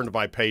just turned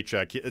my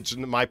paycheck.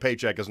 My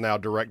paycheck is now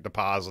direct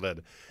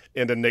deposited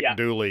into Nick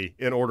Dooley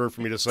in order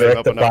for me to save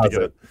up enough to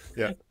get it.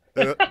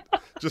 Yeah.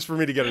 Just for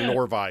me to get a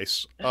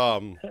Norvice.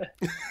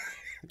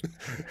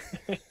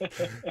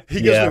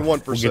 He gives me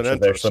 1%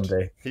 interest.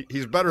 Someday.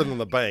 He's better than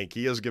the bank.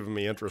 He is giving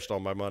me interest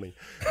on my money.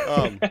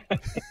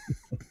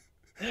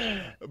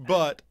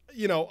 But,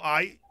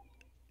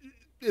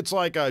 it's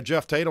like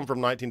Jeff Tatum from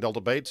 19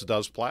 Delta Baits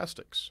does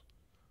plastics.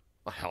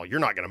 Hell,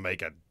 you're not going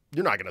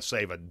to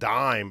save a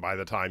dime by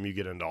the time you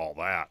get into all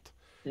that.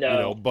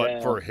 No.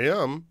 But for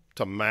him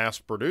to mass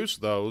produce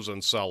those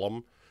and sell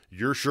them,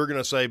 you're sure going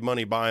to save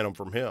money buying them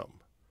from him.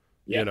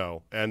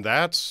 And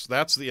that's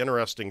the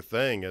interesting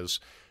thing is,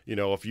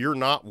 if you're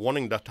not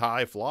wanting to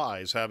tie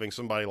flies, having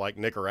somebody like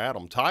Nick or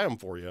Adam tie them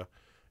for you,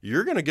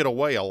 you're going to get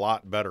away a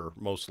lot better,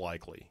 most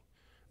likely.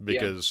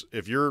 Because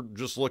if you're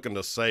just looking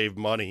to save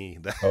money,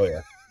 that's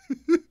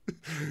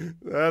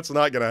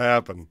not going to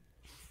happen.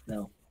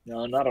 No,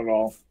 not at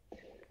all.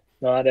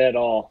 Not at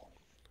all.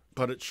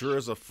 But it sure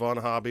is a fun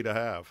hobby to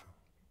have.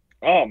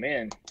 Oh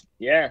man,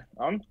 yeah,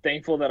 I'm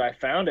thankful that I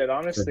found it.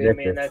 Honestly, I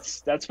mean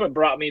that's what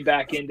brought me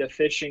back into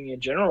fishing in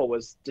general,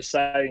 was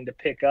deciding to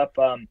pick up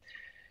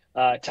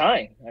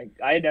tying.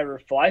 I had never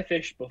fly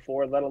fished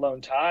before, let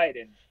alone tied,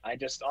 and I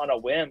just on a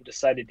whim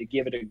decided to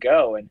give it a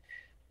go, and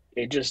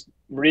it just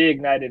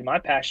reignited my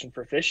passion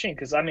for fishing.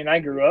 Because I mean, I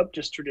grew up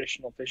just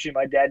traditional fishing.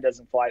 My dad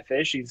doesn't fly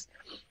fish. He's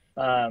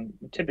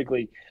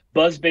typically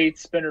buzz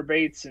baits, spinner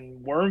baits,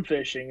 and worm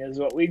fishing is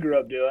what we grew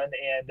up doing,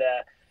 and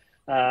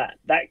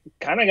that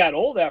kind of got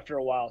old after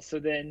a while. So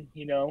then,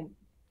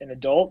 an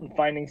adult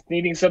and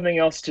needing something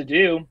else to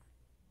do,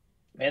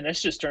 man,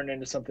 this just turned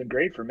into something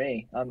great for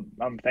me.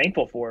 I'm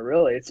thankful for it.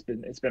 Really, it's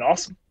been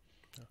awesome.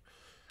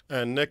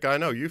 And Nick, I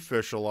know you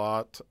fish a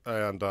lot,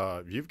 and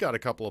you've got a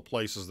couple of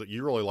places that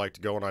you really like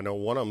to go, and I know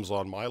one of them's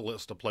on my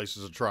list of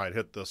places to try and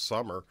hit this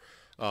summer.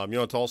 You want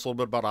to tell us a little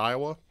bit about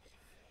Iowa?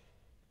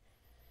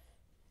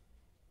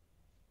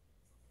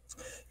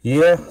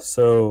 Yeah,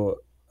 so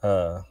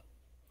I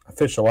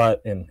fish a lot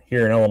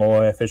here in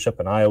Illinois. I fish up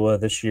in Iowa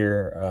this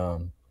year.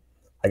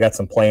 I got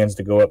some plans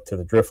to go up to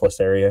the Driftless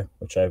area,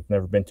 which I've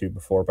never been to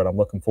before, but I'm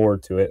looking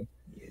forward to it.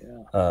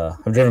 Yeah.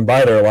 I've driven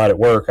by there a lot at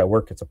work. I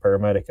work as a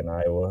paramedic in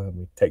Iowa, and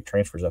we take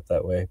transfers up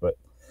that way. But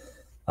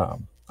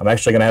I'm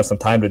actually going to have some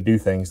time to do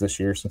things this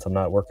year since I'm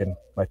not working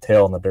my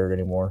tail in the dirt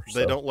anymore.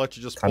 They don't let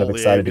you just kind pull of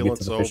the excited to get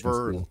to ambulance the fishing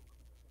over school.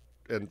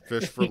 and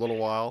fish for a little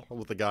while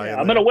with the guy in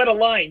I'm there. going to wet a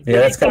line. Yeah,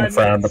 that's kind of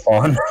frowned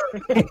upon.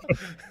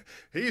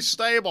 He's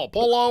stable.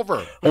 Pull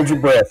over. Hold your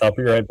breath. I'll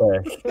be right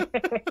back.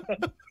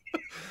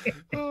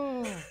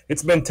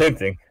 It's been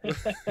tempting.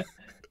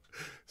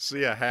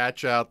 See a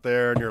hatch out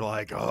there, and you're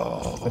like,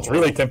 oh. It's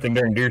really tempting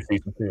during deer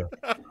season, too.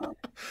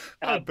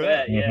 I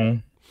bet, yeah.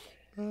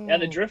 Mm-hmm. Yeah,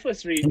 the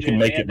driftless region, can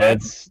make it,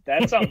 that's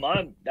on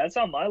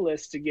my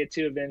list to get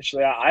to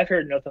eventually. I've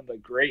heard nothing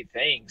but great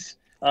things.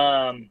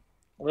 I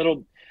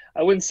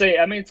wouldn't say,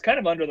 I mean, it's kind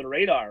of under the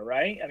radar,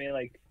 right? I mean,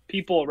 like,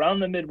 people around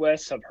the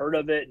Midwest have heard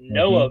of it,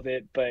 know of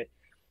it, but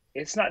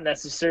it's not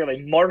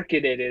necessarily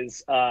marketed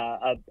as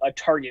a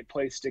target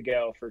place to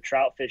go for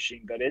trout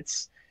fishing, but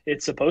it's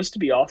supposed to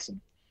be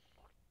awesome.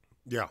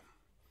 Yeah.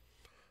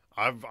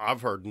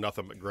 I've heard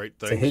nothing but great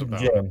things it's a hidden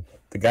about gem. it.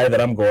 The guy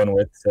that I'm going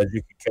with says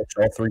you can catch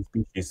all 3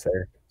 species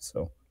there.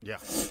 So yeah,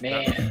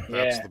 man,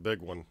 that's the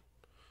big one.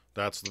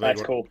 That's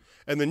cool.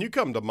 And then you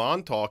come to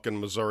Montauk in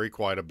Missouri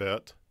quite a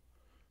bit.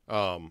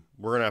 We're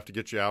gonna have to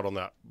get you out on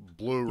that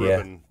Blue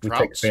Ribbon we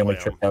trout take a family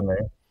slam. trip down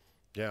there.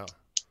 Yeah,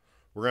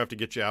 we're gonna have to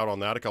get you out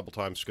on that a couple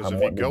times because I'm if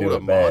you wanting to go do to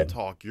it bad.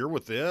 Montauk, you're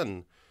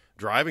within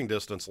driving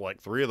distance of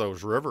like 3 of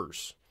those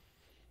rivers,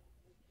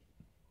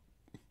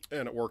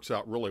 and it works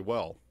out really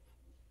well.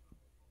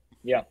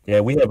 Yeah,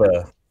 we have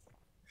a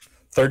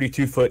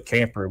 32-foot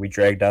camper we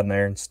drag down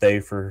there and stay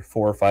for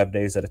 4 or 5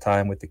 days at a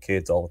time with the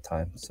kids all the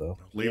time. So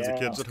Leave the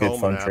kids at good home,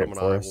 fun and Adam trip and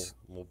for I us.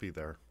 will be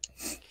there.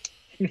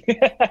 You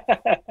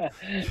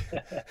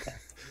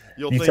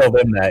tell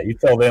them that. You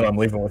tell them I'm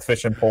leaving with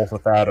fishing poles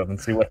without them and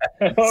see what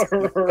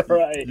happens.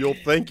 right. You'll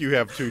think you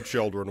have 2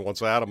 children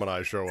once Adam and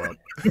I show up.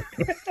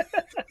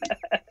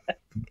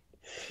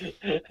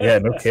 Yeah,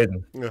 no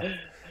kidding. Yeah.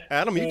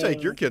 Adam, you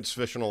take your kids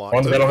fishing a lot. As long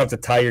as too. I don't have to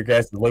tie your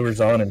guys'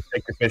 lures on and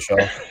take the fish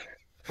off.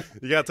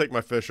 You gotta take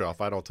my fish off.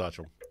 I don't touch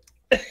them.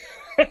 I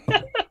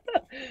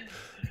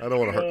don't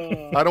want to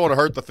hurt. I don't want to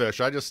hurt the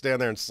fish. I just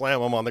stand there and slam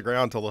them on the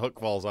ground until the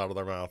hook falls out of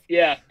their mouth.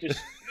 Yeah, just.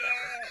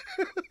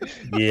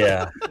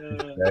 Yeah,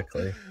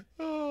 exactly.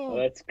 Oh,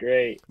 that's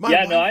great.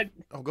 My wife,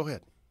 go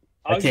ahead.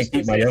 I can't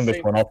keep my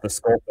youngest one off the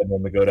sculpin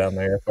when we go down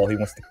there. That's all he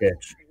wants to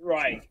catch.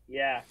 Right.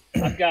 Yeah.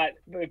 I've got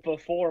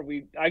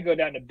I go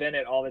down to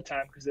Bennett all the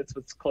time because that's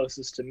what's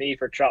closest to me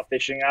for trout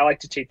fishing. I like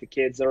to take the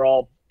kids. They're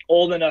all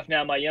old enough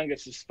now. My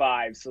youngest is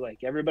 5, so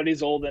like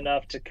everybody's old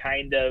enough to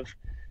kind of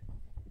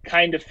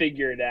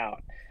figure it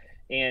out.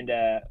 And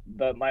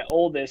but my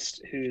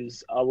oldest,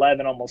 who's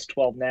 11, almost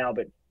 12 now,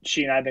 but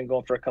she and I have been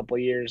going for a couple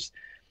of years.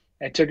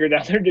 I took her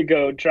down there to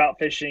go trout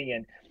fishing,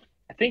 and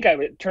I think I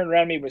turned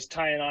around me, was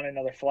tying on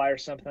another fly or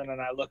something, and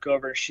I look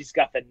over, and she's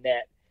got the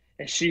net,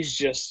 and she's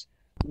just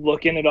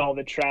looking at all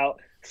the trout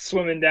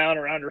swimming down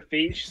around her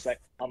feet. She's like,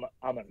 I'm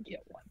gonna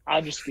get one.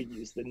 I'm just gonna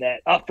use the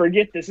net. I'll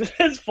forget this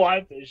is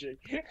fly fishing.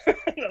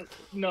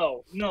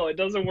 No, it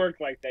doesn't work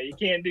like that. You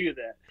can't do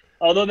that.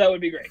 Although that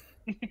would be great.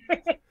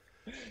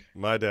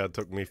 My dad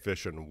took me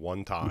fishing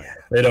one time. Yeah,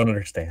 they don't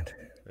understand.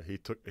 He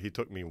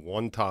took me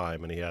one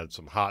time, and he had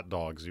some hot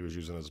dogs he was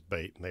using as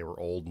bait, and they were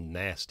old,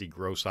 nasty,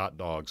 gross hot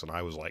dogs, and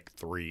I was like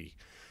 3.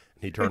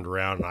 And he turned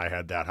around, and I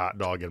had that hot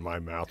dog in my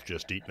mouth,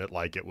 just eating it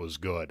like it was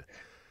good.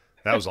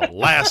 That was the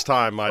last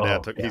time my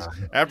dad took.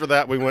 After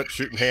that, we went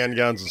shooting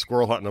handguns and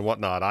squirrel hunting and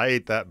whatnot. I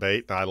ate that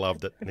bait, and I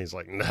loved it. And he's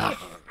like, no.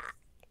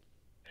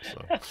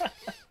 So.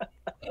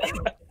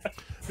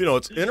 You know,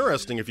 it's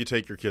interesting if you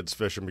take your kids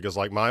fishing because,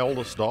 like, my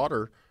oldest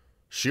daughter,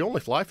 she only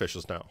fly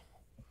fishes now.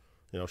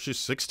 You know, she's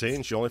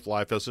 16. She only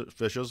fly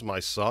fishes. My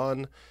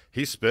son,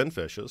 he spin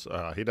fishes.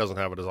 He doesn't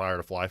have a desire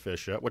to fly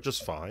fish yet, which is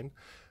fine.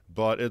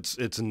 But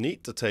it's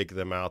neat to take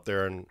them out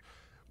there. And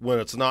when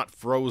it's not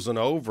frozen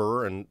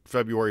over and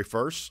February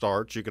 1st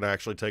starts, you can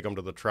actually take them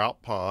to the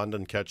trout pond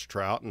and catch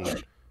trout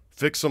and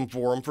fix them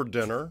for them for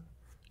dinner.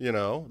 You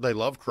know, they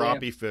love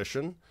crappie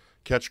fishing.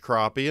 Catch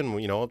crappie and,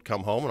 you know,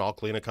 come home and I'll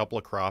clean a couple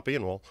of crappie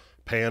and we'll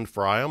pan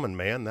fry them. And,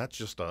 man, that's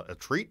just a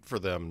treat for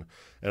them.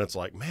 And it's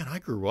like, man, I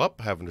grew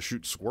up having to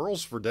shoot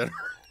squirrels for dinner.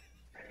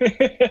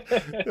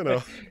 You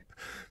know.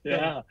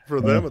 Yeah. For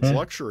them, it's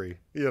luxury,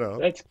 you know.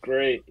 That's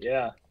great,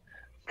 yeah.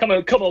 Come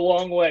a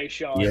long way,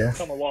 Sean. Yeah.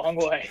 Come a long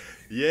way.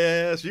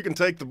 Yes, you can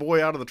take the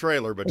boy out of the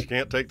trailer, but you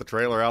can't take the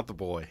trailer out the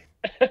boy.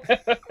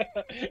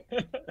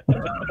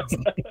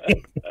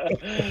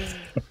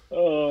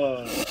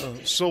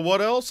 So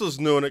what else is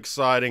new and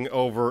exciting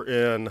over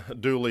in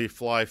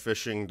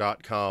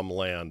DooleyFlyFishing.com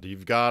land?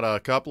 You've got a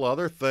couple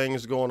other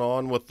things going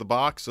on with the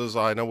boxes.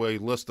 I know we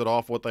listed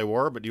off what they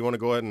were, but do you want to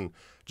go ahead and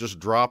just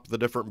drop the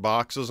different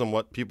boxes and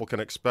what people can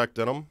expect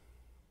in them?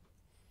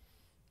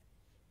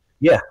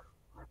 Yeah.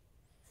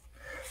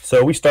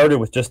 So we started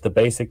with just the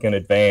basic and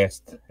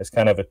advanced as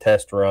kind of a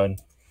test run.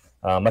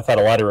 I've had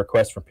a lot of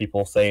requests from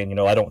people saying, you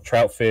know, I don't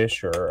trout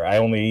fish, or I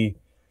only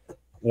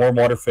warm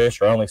water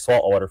fish, or I only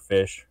saltwater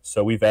fish.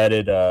 So we've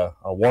added a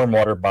warm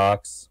water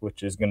box,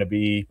 which is going to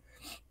be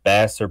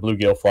bass or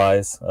bluegill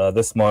flies.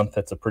 This month,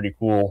 it's a pretty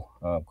cool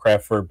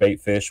craft fur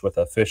bait fish with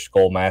a fish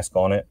skull mask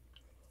on it.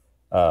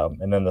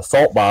 And then the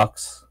salt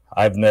box,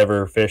 I've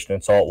never fished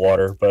in salt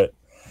water, but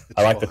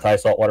I like to tie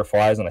saltwater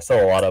flies, and I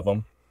sell a lot of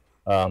them.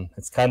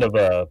 It's kind of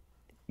a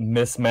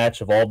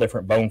mismatch of all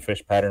different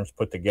bonefish patterns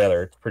put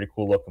together. It's a pretty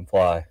cool looking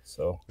fly.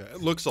 So Yeah,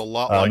 it looks a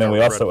lot like. And then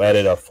we also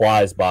added a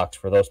flies box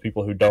for those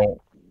people who don't.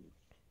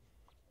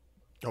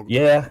 Oh.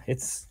 Yeah,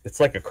 it's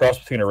like a cross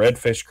between a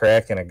redfish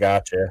crack and a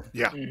gotcha.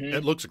 Yeah,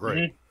 it looks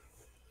great.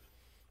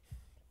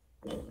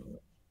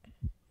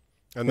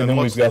 And then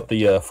we've got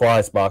the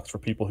flies box for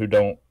people who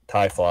don't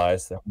tie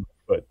flies.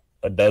 Put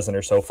a dozen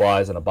or so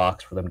flies in a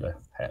box for them to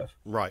have.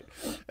 Right,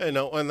 and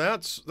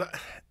and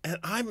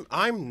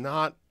I'm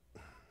not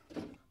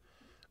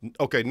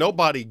okay.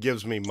 Nobody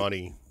gives me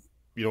money,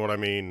 you know what I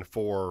mean,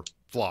 for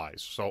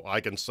flies. So I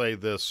can say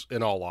this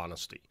in all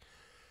honesty.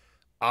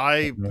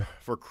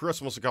 For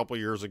Christmas a couple of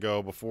years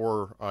ago,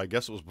 I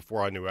guess it was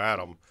before I knew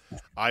Adam,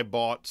 I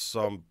bought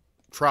some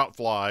trout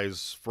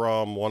flies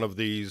from one of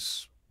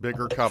these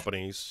bigger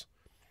companies,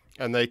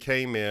 and they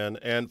came in,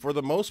 and for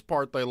the most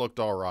part, they looked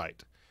all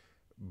right,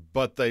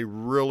 but they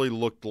really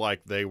looked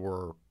like they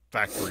were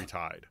factory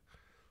tied.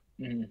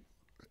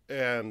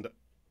 And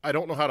I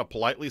don't know how to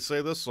politely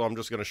say this, so I'm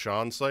just going to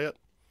Sean say it.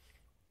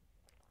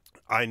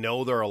 I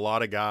know there are a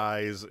lot of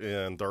guys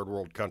in third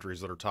world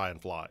countries that are tying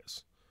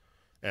flies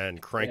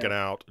and cranking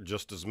out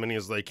just as many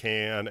as they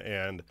can.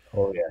 And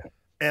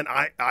and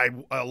I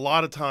a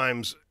lot of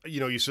times,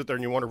 you sit there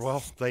and you wonder,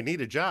 well, they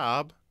need a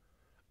job,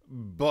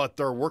 but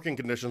their working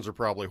conditions are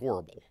probably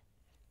horrible.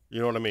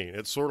 You know what I mean?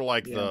 It's sort of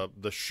like the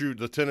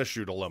tennis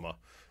shoe dilemma.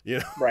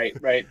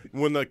 Right.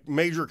 When the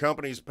major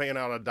company's paying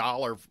out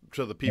 $1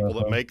 to the people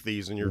that make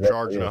these, and you're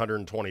charging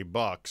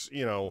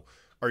 $120,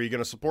 are you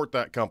going to support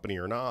that company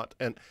or not?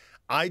 And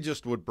I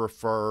just would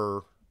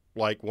prefer,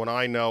 like, when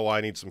I know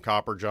I need some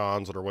copper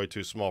johns that are way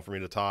too small for me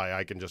to tie,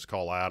 I can just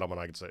call Adam and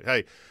I can say, hey,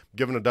 I'm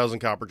giving a dozen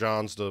copper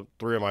johns to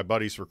 3 of my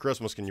buddies for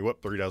Christmas. Can you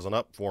whip 3 dozen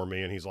up for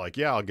me? And he's like,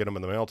 yeah, I'll get them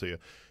in the mail to you.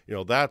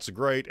 That's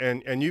great.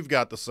 And you've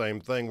got the same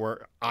thing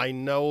where I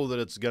know that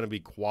it's going to be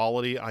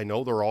quality. I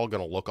know they're all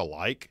going to look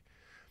alike.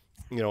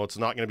 It's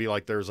not going to be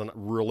like there's a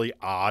really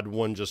odd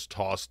one just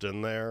tossed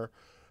in there.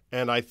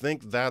 And I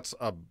think that's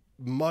a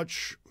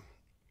much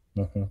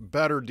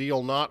better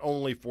deal, not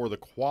only for the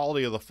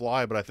quality of the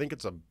fly, but I think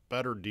it's a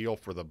better deal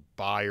for the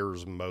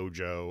buyer's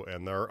mojo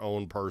and their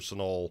own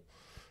personal,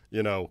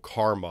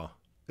 karma,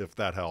 if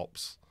that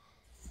helps.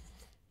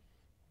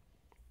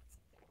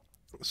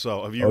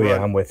 So have you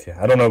I'm with you.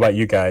 I don't know about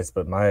you guys,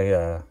 but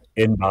my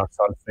inbox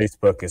on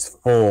Facebook is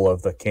full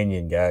of the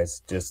Kenyan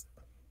guys.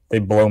 They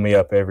blow me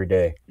up every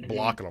day.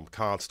 Blocking them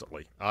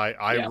constantly. I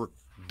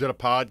did a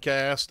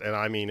podcast, and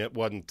I mean, it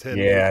wasn't 10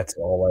 minutes. Yeah, that's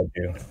all I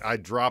do. I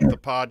dropped the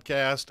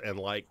podcast, and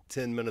like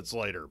 10 minutes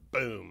later,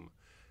 boom,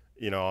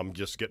 I'm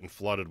just getting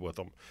flooded with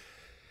them.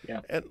 Yeah.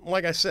 And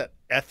like I said,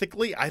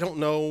 ethically, I don't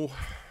know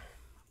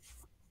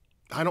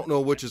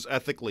which is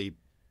ethically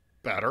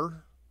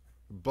better,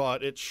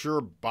 but it sure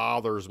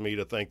bothers me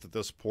to think that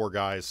this poor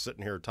guy is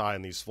sitting here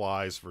tying these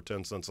flies for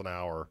 10 cents an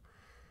hour,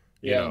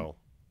 you know,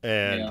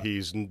 and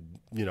he's,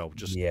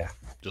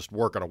 just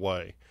working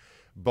away.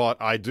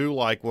 But I do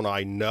like when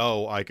I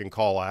know I can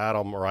call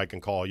Adam or I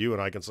can call you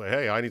and I can say,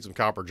 hey, I need some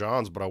copper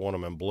johns, but I want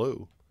them in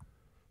blue.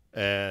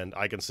 And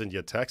I can send you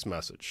a text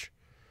message.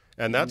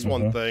 And that's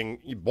one thing,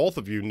 both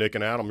of you, Nick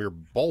and Adam, you're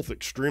both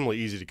extremely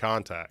easy to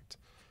contact.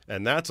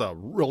 And that's a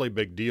really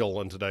big deal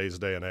in today's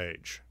day and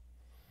age.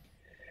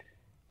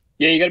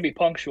 Yeah, you got to be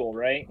punctual,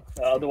 right?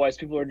 Otherwise,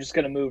 people are just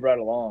going to move right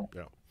along.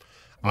 Yeah.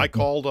 I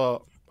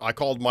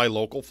called my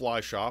local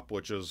fly shop,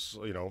 which is,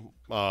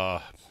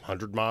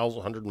 100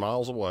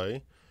 miles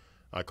away.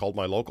 I called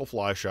my local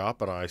fly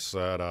shop and I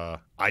said,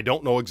 I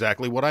don't know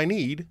exactly what I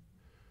need.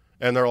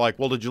 And they're like,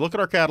 well, did you look at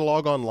our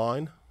catalog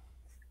online?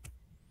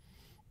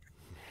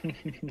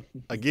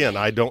 Again,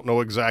 I don't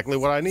know exactly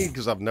what I need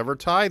because I've never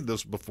tied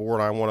this before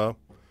and I want to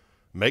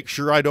make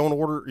sure I don't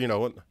order,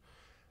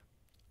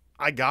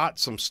 I got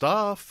some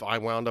stuff. I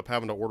wound up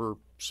having to order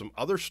some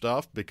other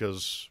stuff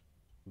because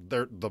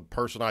the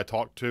person I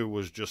talked to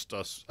was just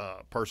a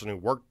person who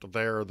worked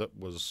there that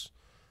was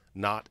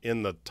not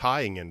in the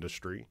tying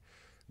industry.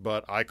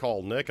 But I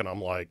called Nick and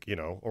I'm like,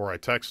 or I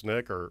text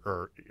Nick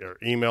or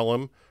email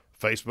him,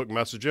 Facebook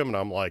message him, and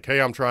I'm like, hey,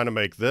 I'm trying to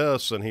make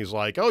this. And he's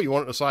like, oh, you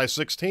want it a size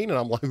 16? And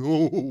I'm like,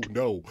 oh,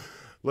 no,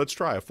 let's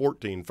try a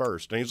 14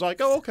 first. And he's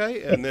like, oh,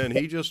 okay. And then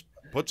he just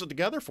puts it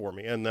together for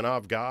me. And then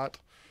I've got,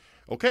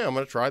 okay, I'm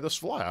going to try this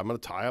fly. I'm going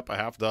to tie up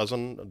a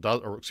dozen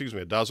or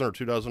 2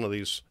 dozen of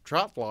these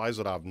trout flies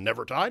that I've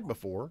never tied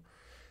before.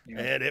 Yeah.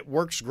 And it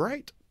works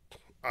great.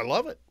 I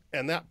love it.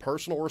 And that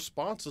personal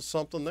response is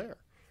something there,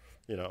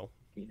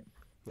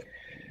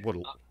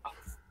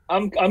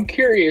 I'm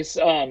curious,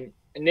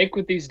 Nick,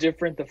 with these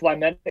the fly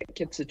medic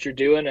kits that you're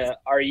doing,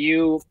 are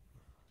you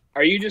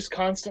just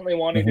constantly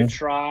wanting to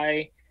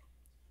try,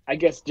 I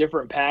guess,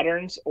 different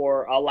patterns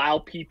or allow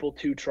people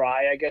to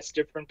try, I guess,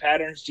 different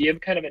patterns? Do you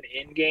have kind of an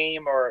end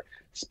game or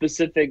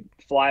specific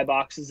fly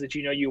boxes that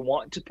you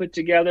want to put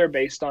together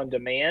based on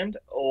demand,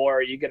 or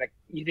are you think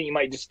you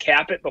might just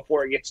cap it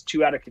before it gets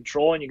too out of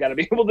control, and you got to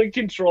be able to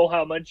control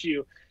how much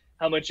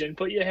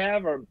input you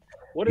have, or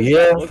what does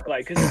that look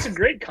like? Because it's a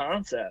great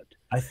concept.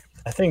 I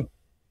think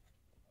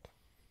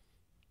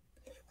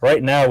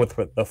right now with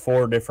the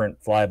 4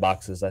 different fly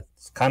boxes,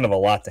 that's kind of a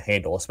lot to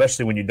handle,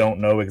 especially when you don't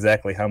know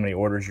exactly how many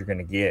orders you're going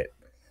to get.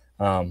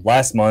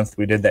 Last month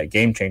we did that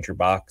game changer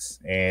box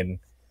and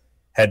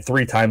had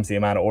 3 times the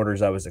amount of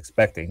orders I was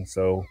expecting.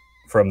 So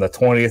from the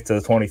 20th to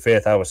the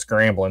 25th, I was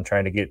scrambling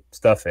trying to get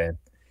stuff in.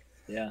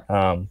 Yeah.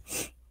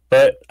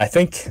 But I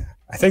think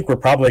we're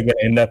probably going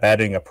to end up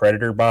adding a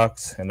predator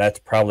box, and that's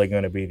probably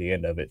going to be the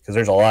end of it, because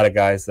there's a lot of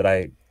guys that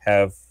I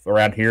have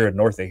around here and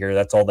north of here.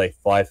 That's all they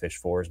fly fish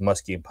for is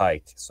muskie and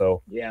pike.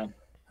 So yeah.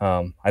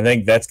 I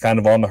think that's kind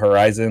of on the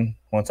horizon.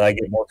 Once I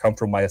get more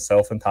comfortable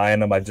myself in tying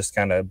them, I just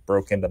kind of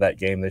broke into that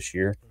game this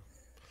year.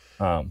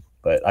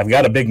 But I've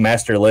got a big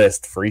master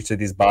list for each of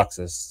these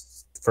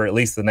boxes for at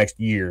least the next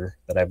year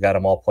that I've got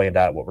them all planned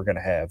out what we're going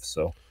to have.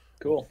 So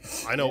cool.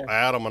 I know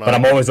Adam and but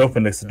I'm always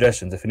open to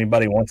suggestions. If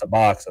anybody wants a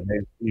box, they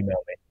email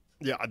me.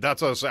 Yeah,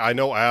 that's what I was saying. I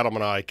know Adam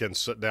and I can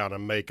sit down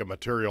and make a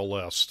material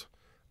list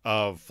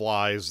of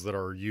flies that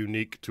are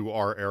unique to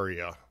our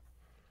area.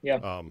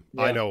 Yeah.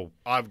 I know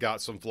I've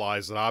got some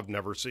flies that I've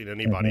never seen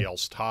anybody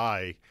else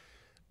tie,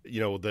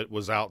 that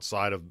was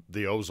outside of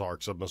the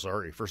Ozarks of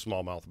Missouri for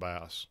smallmouth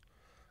bass.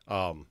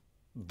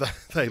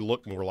 They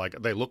look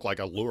like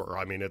a lure.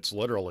 I mean, it's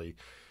literally,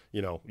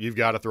 you've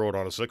got to throw it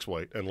on a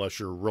 6-weight unless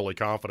you're really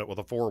confident with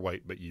a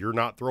 4-weight, but you're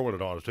not throwing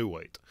it on a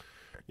 2-weight.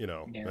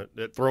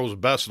 It throws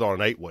best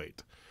on an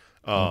 8-weight.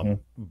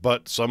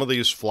 But some of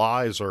these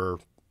flies are,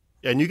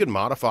 and you can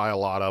modify a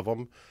lot of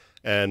them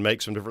and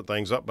make some different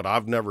things up, but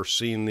I've never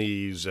seen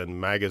these in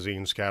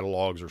magazines,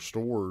 catalogs, or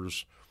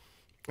stores.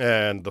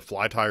 And the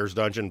Tyers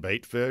Dungeon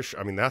bait fish,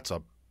 I mean, that's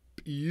a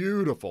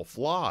beautiful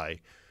fly.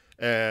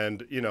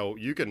 And,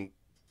 you can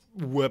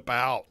whip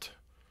out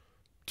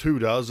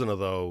 24 of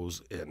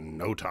those in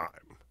no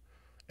time.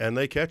 And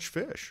they catch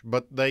fish,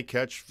 but they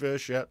catch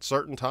fish at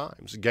certain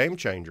times. Game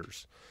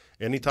changers,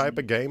 any type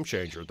of game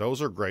changer,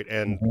 those are great.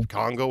 And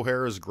Congo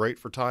hair is great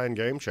for tying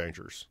game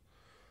changers.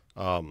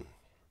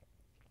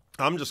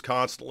 I'm just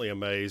constantly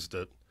amazed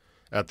at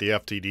the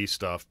FTD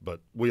stuff, but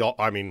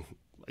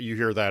you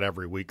hear that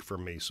every week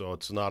from me, so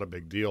it's not a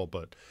big deal.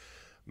 But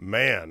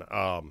man,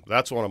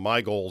 that's one of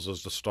my goals,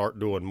 is to start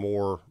doing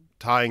more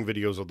tying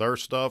videos of their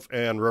stuff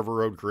and River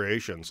Road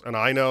Creations. And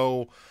I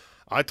know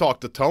I talked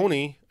to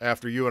Tony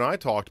after you and I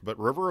talked, but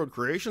River Road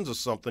Creations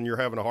is something you're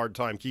having a hard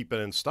time keeping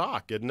in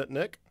stock, isn't it,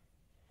 Nick?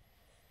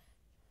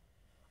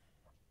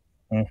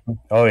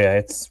 Oh yeah,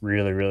 it's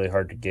really, really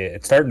hard to get.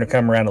 It's starting to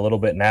come around a little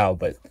bit now,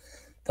 but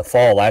the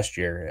fall last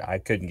year, I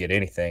couldn't get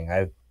anything.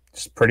 I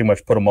just pretty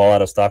much put them all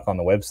out of stock on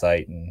the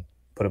website and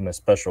put them in a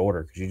special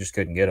order because you just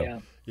couldn't get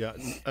them. Yeah,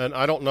 and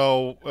I don't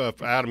know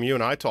if Adam, you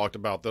and I talked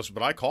about this,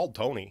 but I called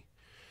Tony,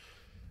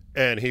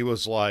 and he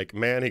was like,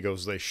 man, he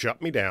goes, they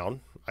shut me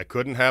down. I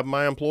couldn't have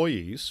my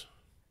employees.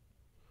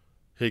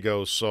 He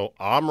goes, so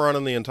I'm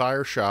running the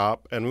entire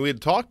shop. And we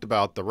had talked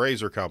about the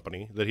razor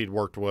company that he'd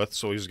worked with,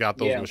 so he's got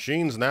those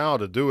machines now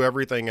to do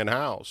everything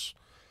in-house.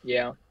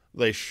 Yeah.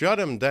 They shut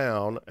him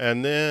down,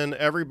 and then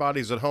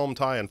everybody's at home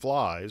tying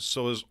flies,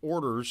 so his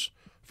orders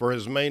for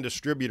his main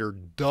distributor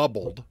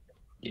doubled.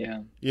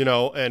 Yeah.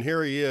 And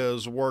here he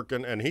is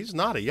working, and he's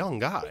not a young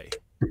guy.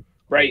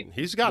 Right.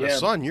 He's got a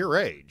son your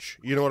age.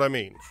 You know what I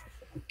mean?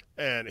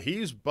 And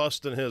he's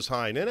busting his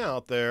hind end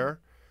out there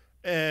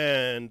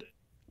and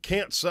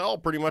can't sell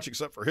pretty much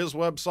except for his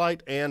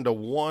website and to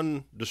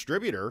one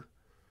distributor.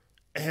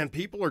 And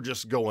people are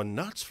just going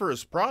nuts for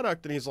his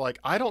product. And he's like,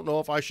 I don't know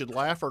if I should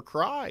laugh or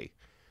cry.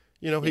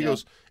 He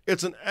goes,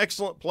 it's an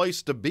excellent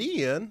place to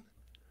be in,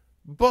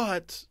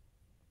 but,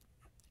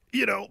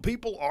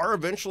 people are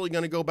eventually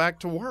going to go back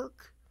to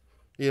work,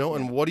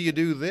 and what do you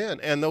do then?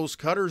 And those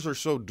cutters are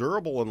so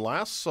durable and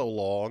last so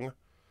long.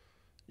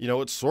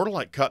 It's sort of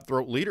like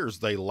cutthroat leaders.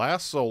 They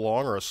last so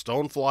long, or a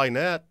stonefly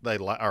net,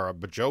 or a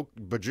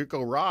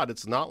bajuco rod.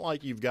 It's not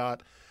like you've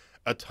got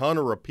a ton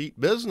of repeat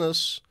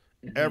business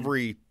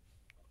every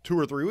 2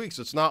 or 3 weeks.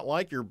 It's not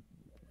like you're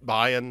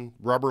buying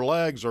rubber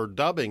legs or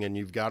dubbing and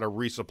you've got to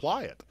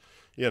resupply it,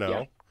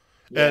 Yeah.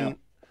 And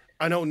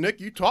I know, Nick,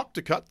 you talked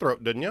to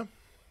Cutthroat, didn't you?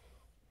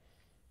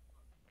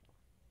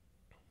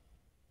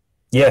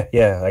 Yeah.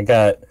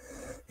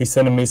 He's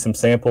sending me some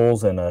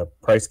samples and a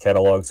price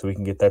catalog so we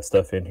can get that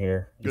stuff in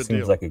here. He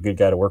seems like a good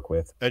guy to work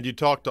with. And you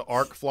talked to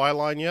Arc Fly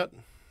Line yet?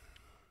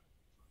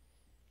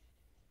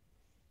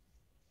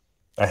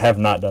 I have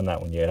not done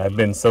that one yet. I've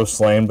been so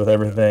slammed with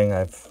everything.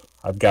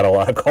 I've got a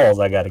lot of calls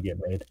I got to get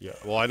made. Yeah.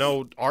 Well, I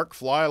know Arc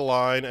Fly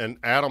Line, and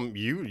Adam,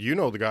 you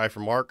know the guy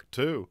from Arc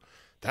too.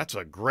 That's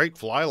a great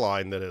fly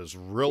line that is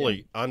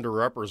really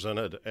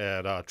underrepresented.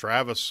 And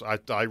Travis,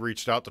 I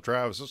reached out to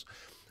Travis.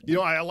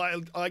 I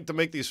like to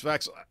make these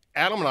facts.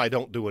 Adam and I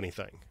don't do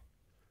anything.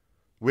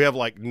 We have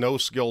no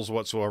skills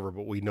whatsoever,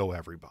 but we know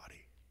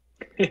everybody.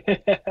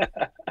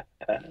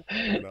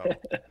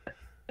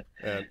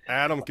 And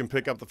Adam can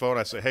pick up the phone.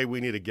 I say, hey,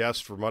 we need a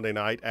guest for Monday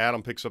night.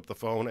 Adam picks up the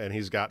phone, and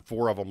he's got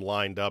 4 of them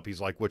lined up.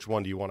 He's like, which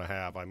one do you want to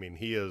have? I mean,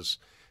 he is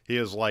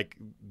like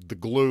the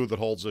glue that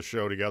holds this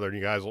show together. And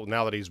you guys will,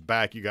 now that he's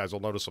back, you guys will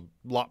notice a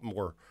lot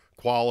more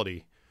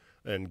quality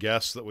and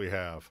guests that we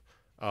have.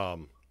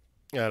 And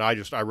I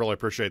really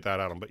appreciate that,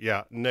 Adam. But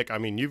yeah, Nick, I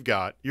mean,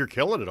 you're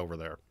killing it over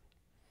there.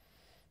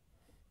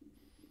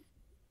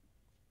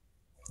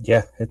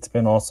 Yeah, it's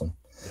been awesome.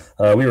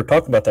 We were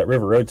talking about that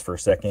River Roads for a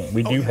second.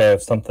 We do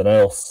have something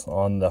else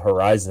on the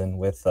horizon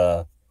with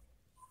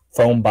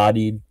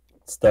foam-bodied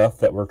stuff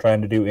that we're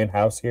trying to do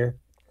in-house here.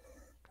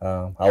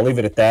 I'll leave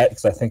it at that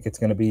because I think it's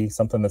going to be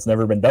something that's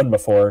never been done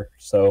before.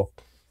 So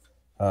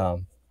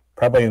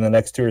probably in the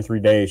next 2 or 3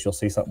 days, you'll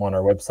see something on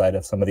our website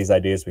of some of these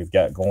ideas we've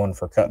got going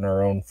for cutting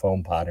our own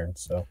foam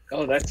patterns. So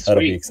that'll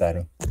be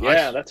exciting.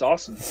 Yeah, that's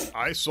awesome.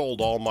 I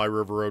sold all my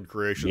River Road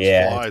Creations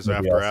flies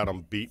after awesome.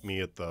 Adam beat me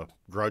at the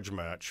grudge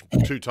match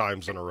 2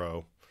 times in a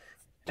row.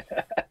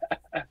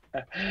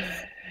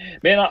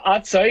 Man,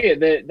 I'll tell you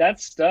that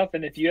stuff.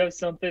 And if you have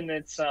something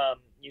that's,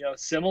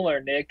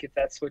 similar, Nick, if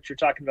that's what you're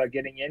talking about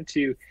getting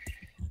into,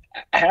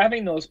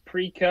 having those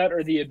pre-cut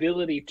or the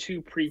ability to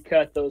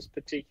pre-cut those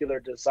particular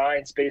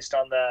designs based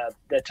on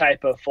the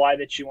type of fly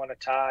that you want to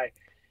tie,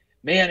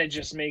 man, it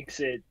just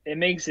makes it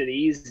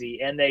easy.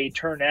 And they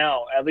turn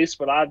out, at least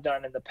what I've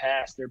done in the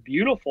past, they're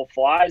beautiful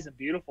flies and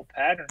beautiful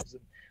patterns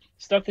and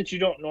stuff that you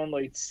don't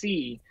normally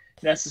see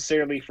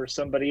necessarily for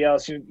somebody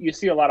else. You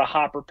see a lot of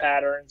hopper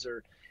patterns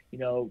or,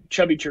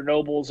 chubby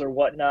Chernobyls or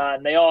whatnot,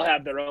 and they all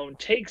have their own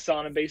takes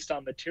on them based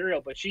on material,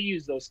 but you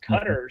use those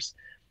cutters.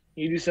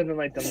 You do something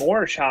like the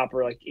Moorish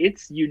hopper, like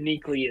it's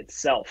uniquely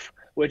itself,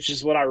 which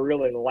is what I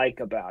really like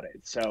about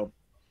it. So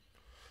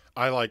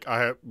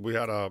we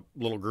had a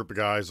little group of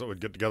guys that would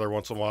get together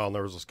once in a while, and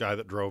there was this guy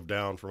that drove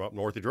down from up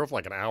north. He drove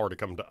like an hour to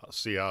come to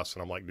see us,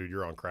 and I'm like, dude,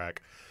 you're on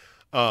crack.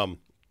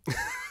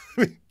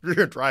 You're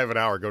gonna drive an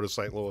hour, go to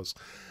St. Louis.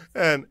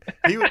 And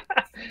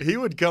he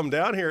would come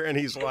down here and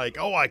he's like,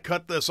 oh, I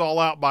cut this all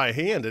out by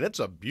hand and it's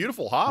a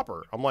beautiful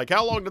hopper. I'm like,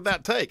 how long did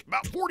that take?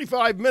 About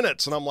 45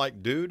 minutes. And I'm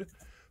like, dude,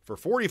 for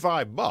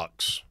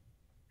 $45,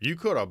 you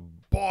could have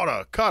bought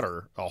a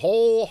cutter, a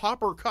whole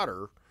hopper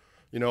cutter,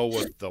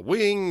 with the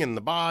wing and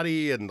the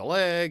body and the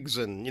legs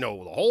and, the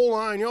whole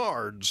 9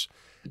 yards.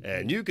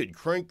 And you could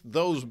crank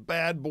those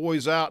bad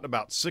boys out in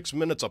about 6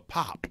 minutes a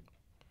pop.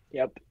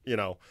 Yep.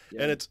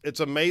 And it's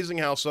amazing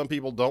how some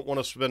people don't want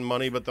to spend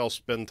money, but they'll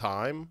spend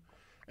time.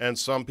 And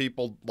some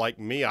people like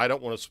me, I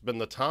don't want to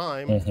spend the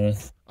time.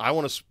 Mm-hmm. I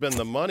want to spend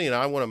the money, and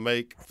I want to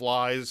make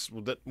flies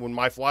that when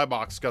my fly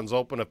box comes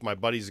open, if my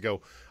buddies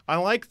go, I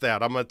like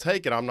that, I'm going to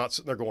take it. I'm not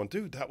sitting there going,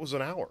 dude, that was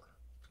an hour.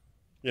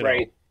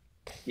 Right.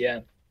 Yeah.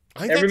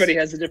 Everybody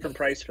has a different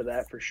price for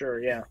that, for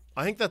sure. Yeah.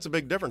 I think that's a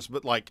big difference.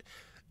 But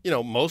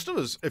most of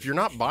us, if you're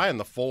not buying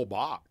the full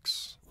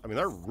box, I mean,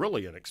 they're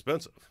really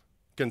inexpensive.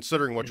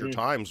 Considering what your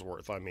time's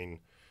worth. I mean,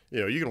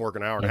 you can work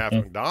an hour and a half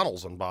at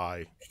McDonald's and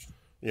buy,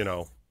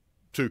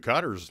 2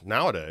 cutters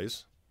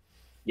nowadays.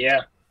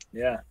 Yeah.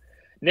 Yeah.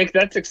 Nick,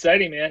 that's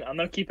exciting, man. I'm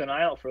going to keep an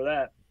eye out for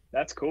that.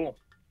 That's cool.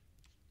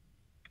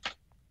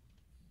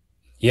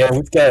 Yeah,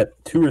 we've got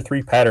 2 or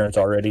 3 patterns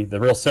already,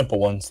 the real simple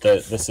ones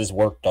that this is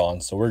worked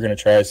on. So we're going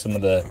to try some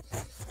of the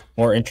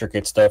more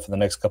intricate stuff in the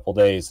next couple of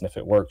days. And if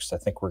it works, I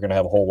think we're going to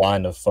have a whole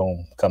line of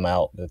foam come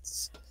out.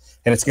 It's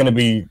going to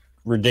be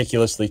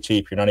ridiculously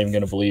cheap. You're not even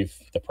going to believe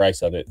the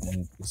price of it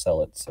when you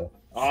sell it. So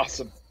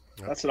awesome.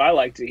 That's what I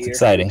like to hear. It's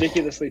exciting.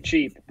 Ridiculously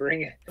cheap.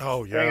 Bring it.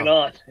 Oh yeah. Bring it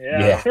on.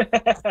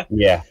 Yeah.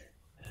 Yeah.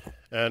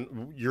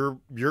 And you're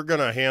going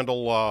to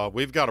handle.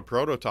 We've got a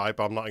prototype.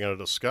 I'm not going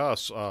to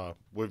discuss.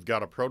 We've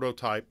got a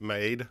prototype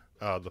made.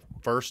 The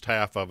first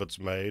half of it's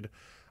made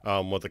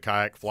with the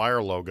Kayak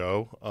Flyer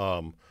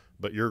logo.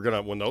 But you're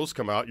gonna when those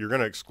come out, you're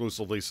gonna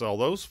exclusively sell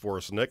those for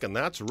us, Nick, and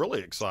that's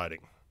really exciting.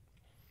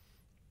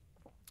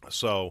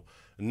 So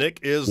Nick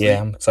is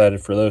I'm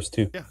excited for those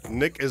too. Yeah,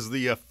 Nick is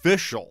the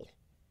official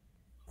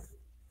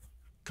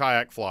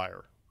Kayak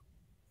Flyer.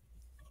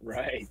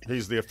 Right.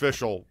 He's the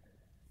official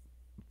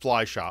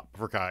fly shop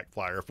for Kayak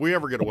Flyer. If we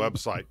ever get a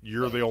website,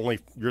 you're going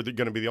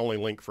to be the only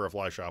link for a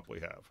fly shop we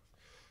have.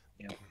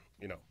 Yeah.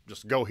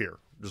 Just go here.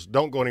 Just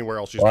don't go anywhere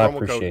else. Use I promo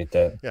appreciate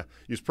code. that. Yeah,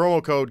 use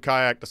promo code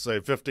Kayak to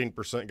save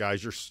 15%,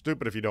 guys. You're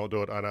stupid if you don't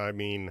do it, and I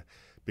mean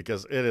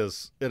because it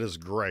is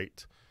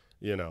great.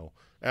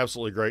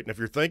 Absolutely great. And if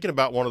you're thinking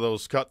about one of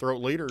those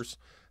cutthroat leaders,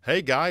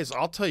 hey guys,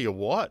 I'll tell you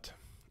what.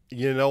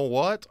 You know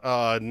what,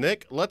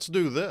 Nick? Let's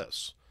do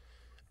this.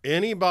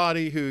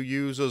 Anybody who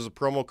uses a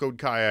promo code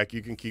Kayak,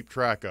 you can keep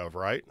track of,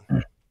 right?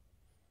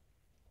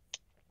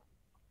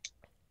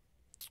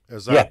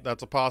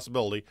 That's a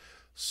possibility.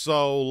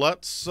 So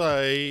let's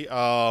say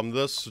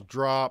this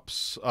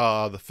drops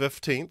the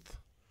 15th.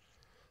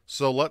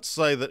 So let's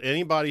say that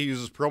anybody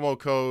uses promo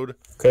code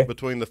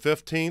between the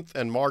 15th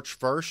and March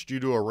 1st, you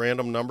do a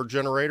random number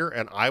generator,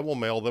 and I will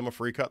mail them a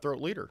free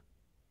cutthroat leader.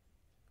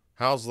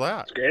 How's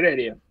that? That's a great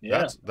idea.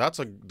 Yeah.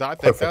 I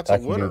think that's a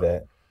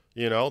winner.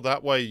 You know,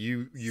 that way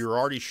you're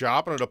already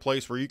shopping at a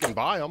place where you can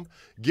buy them.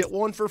 Get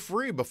one for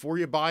free before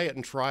you buy it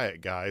and try it,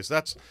 guys.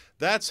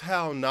 That's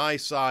how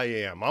nice I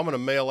am. I'm going to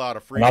mail out a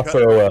free and pet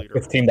also a leader.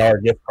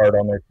 $15 gift card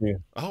on there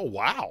too. Oh,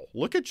 wow.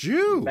 Look at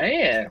you.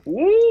 Man,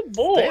 woo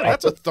boy. Damn,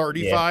 that's a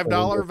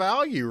 $35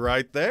 value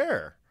right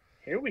there.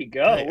 Here we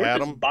go. Hey, We're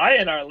Adam. just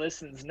buying our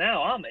listens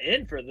now. I'm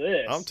in for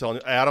this. I'm telling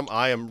you, Adam,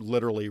 I am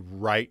literally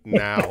right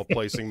now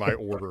placing my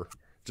order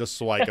just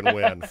so I can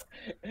win.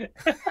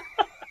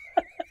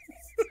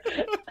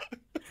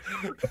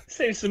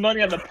 Save some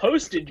money on the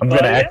postage. I'm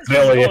going to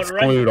accidentally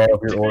exclude all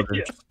of your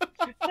orders.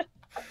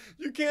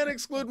 You can't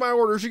exclude my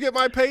orders. You get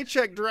my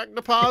paycheck direct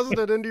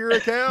deposited into your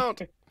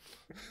account.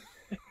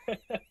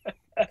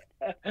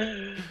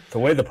 The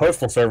way the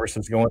postal service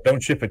is going,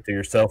 don't ship it to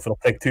yourself. It'll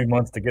take 2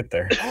 months to get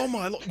there. Oh,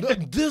 my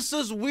Lord. This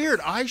is weird.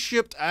 I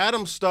shipped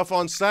Adam stuff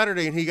on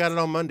Saturday, and he got it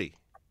on Monday.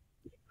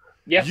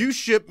 Yeah. You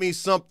shipped me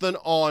something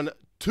on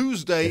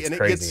Tuesday, It's and it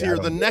crazy, gets here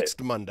the Adam.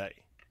 next Monday.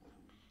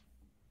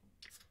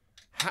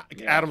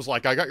 Adam's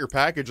like, I got your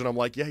package, and I'm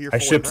like, yeah, you're I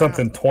full of shipped crap.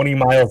 something 20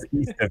 miles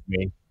east of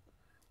me,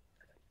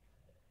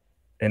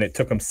 and it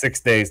took them 6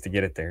 days to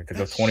get it there, to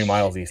go 20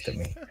 miles east of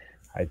me.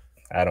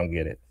 I don't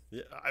get it.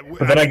 Yeah,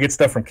 But then I get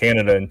stuff from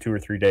Canada in 2 or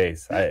 3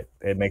 days.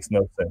 It makes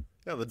no sense.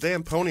 yeah, the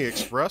damn Pony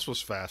Express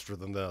was faster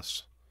than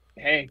this.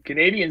 Hey,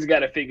 Canadians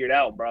got it figured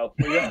out, bro.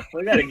 We got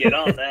to get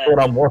on That's what that.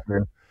 I'm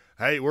wondering.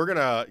 Hey, we're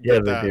gonna Yeah,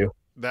 get they do.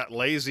 that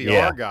Lazy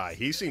Yeah. R guy.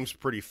 He seems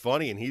pretty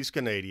funny, and he's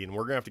Canadian.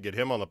 We're gonna have to get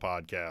him on the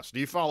podcast. Do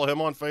you follow him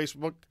on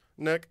Facebook,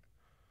 Nick?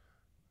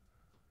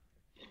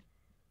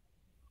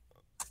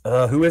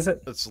 Who is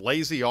it? It's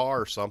Lazy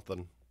R or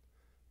something.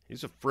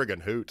 He's a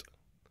friggin' hoot.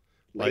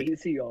 Like,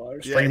 Lazy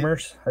R's. Yeah,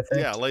 Streamers, I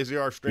think. yeah, Lazy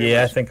R streamers.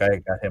 Yeah, I think I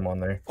got him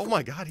on there. Oh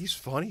my God, he's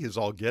funny as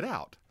all get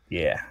out.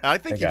 Yeah. I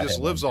think I he got just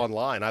him lives on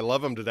online. I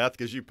love him to death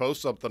because you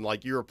post something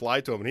like you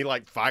reply to him and he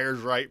like fires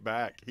right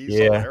back. He's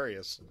Yeah.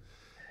 hilarious.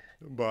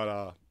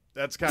 But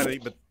that's kind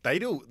of. But they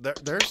do.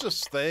 There's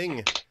this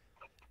thing.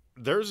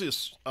 There's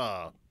this.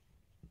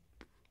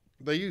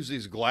 They use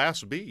these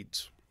glass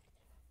beads.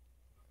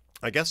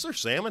 I guess they're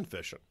salmon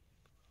fishing.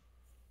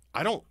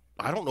 I don't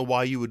know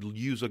why you would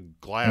use a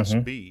glass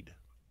bead.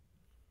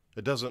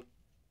 It doesn't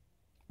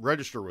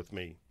register with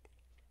me.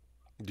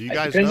 Do you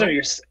guys know?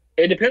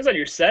 It depends on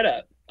your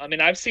setup. I mean,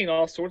 I've seen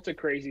all sorts of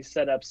crazy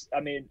setups. I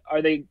mean,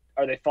 are they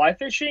fly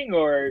fishing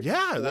or?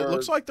 Yeah, that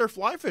looks like they're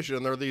fly fishing.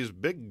 And they're these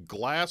big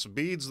glass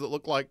beads that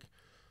look like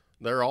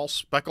they're all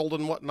speckled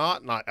and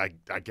whatnot. And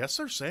I guess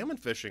they're salmon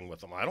fishing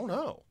with them. I don't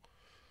know.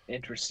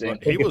 Interesting.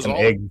 But he was all.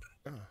 egg.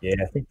 Yeah,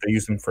 I think they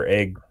use them for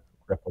egg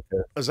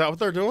replica. Is that what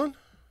they're doing?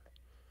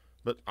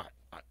 But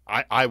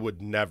I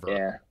would never.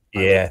 Yeah.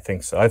 Yeah, I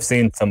think so. I've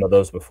seen some of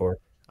those before.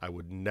 I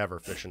would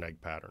never fish an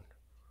egg pattern,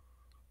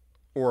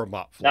 or a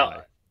mop fly,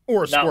 No,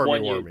 or a not squirmy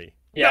one wormy.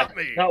 Yeah. Not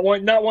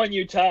me. Not one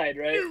you tied,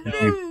 right?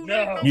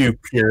 No. You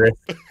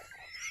purist.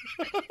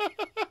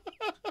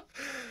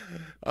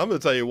 I'm gonna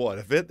tell you what.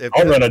 If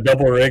I'll run a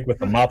double rig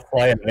with a mop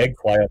fly and an egg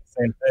fly at the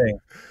same thing.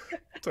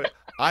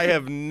 I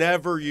have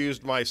never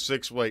used my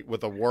 6-weight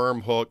with a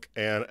worm hook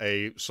and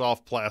a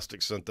soft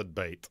plastic scented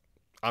bait.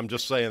 I'm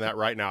just saying that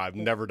right now. I've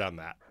never done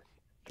that.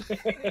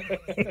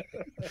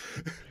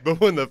 But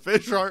when the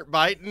fish aren't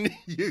biting,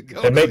 you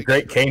go. They make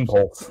great cane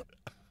poles.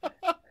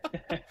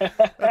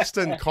 That's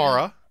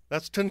Tenkara.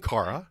 That's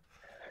Tenkara.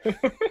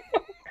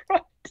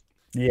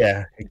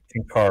 Yeah,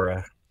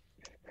 Tenkara.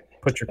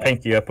 Put your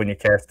pinky up when you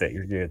cast it.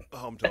 You're good.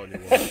 Oh, I'm telling you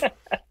what.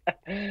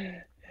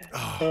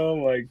 Oh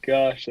my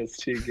gosh, that's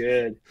too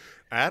good.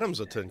 Adam's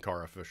a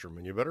Tenkara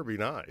fisherman. You better be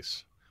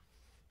nice.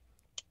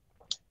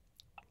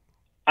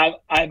 I've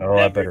I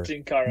never better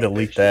Tenkara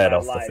delete fished in that my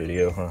off life. the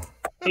video, huh?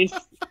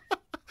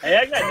 Hey,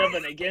 I got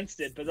nothing against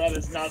it, but that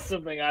is not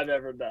something I've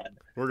ever done.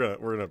 I'm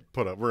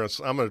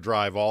gonna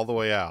drive all the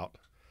way out,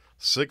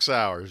 6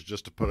 hours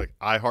just to put a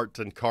I Heart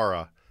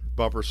Tenkara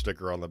bumper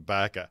sticker on the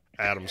back of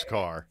Adam's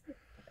car.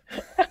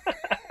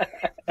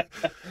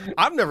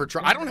 I've never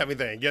tried. I don't have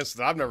anything against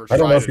it. I've never tried. I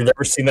don't know if it. you've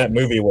ever seen that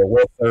movie where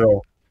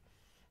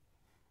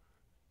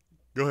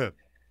Go ahead.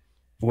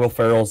 Will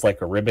Ferrell's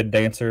like a ribbon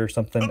dancer or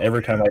something.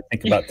 Every time I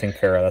think about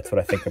Tenkara, that's what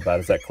I think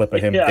about, is that clip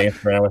of him Yeah.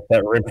 dancing around with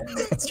that ribbon.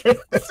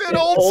 It's in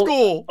old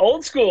school.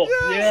 Old school.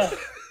 Yeah.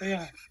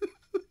 Yeah.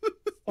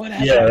 What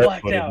happened? Yeah, that's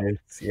Blacked what out. it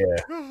is. Yeah.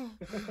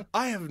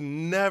 I've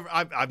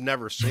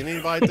never seen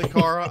anybody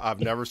Tenkara. I've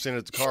never seen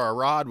a Tenkara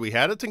rod. We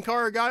had a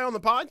Tenkara guy on the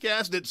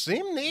podcast. It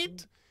seemed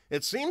neat.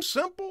 It seemed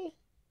simple.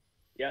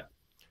 Yeah.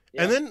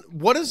 And then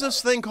what is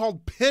this thing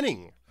called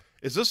pinning?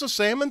 Is this a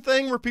salmon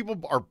thing where people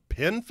are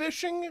pin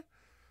fishing?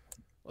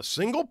 A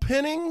single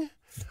pinning?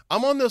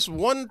 I'm on this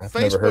one I've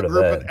never Facebook heard of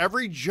group that. and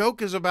every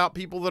joke is about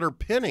people that are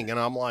pinning. And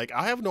I'm like,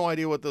 I have no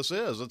idea what this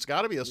is. It's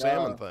got to be a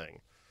salmon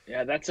thing.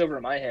 Yeah, that's over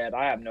my head.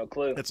 I have no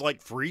clue. It's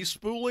like free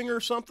spooling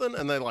or something.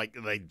 And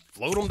they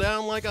float them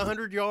down like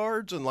 100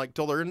 yards and like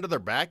till they're into their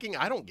backing.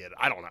 I don't get it.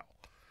 I don't know.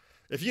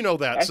 If you know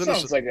that, That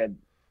sounds like a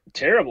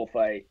terrible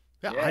fight.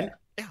 Yeah.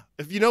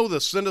 If you know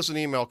this, send us an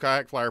email,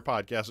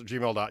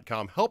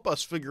 kayakflyerpodcast@gmail.com. Help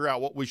us figure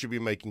out what we should be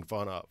making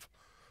fun of.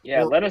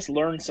 Yeah, or let us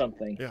learn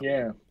something.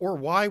 Yeah. or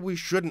why we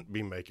shouldn't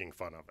be making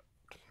fun of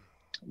it.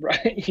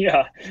 Right.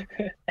 Yeah.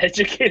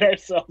 Educate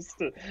ourselves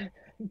to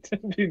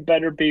be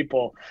better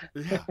people.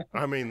 Yeah,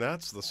 I mean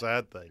that's the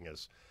sad thing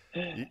is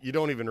you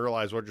don't even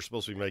realize what you're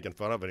supposed to be making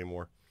fun of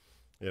anymore.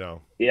 You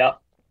know. Yeah.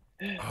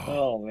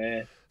 Oh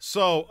man.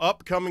 So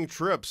upcoming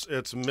trips.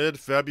 It's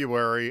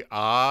mid-February.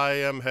 I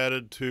am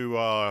headed to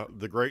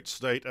the great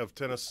state of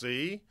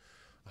Tennessee.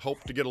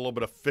 Hope to get a little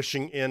bit of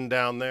fishing in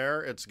down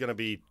there. It's going to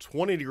be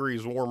 20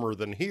 degrees warmer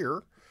than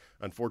here.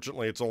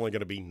 Unfortunately, it's only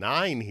going to be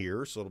 9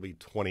 here, so it'll be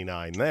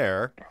 29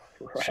 there.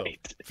 Right. So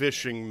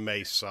fishing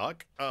may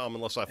suck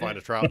unless I find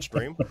a trout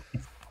stream.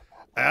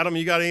 Adam,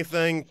 you got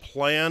anything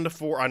planned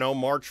for? I know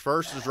March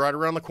 1st is right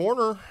around the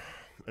corner.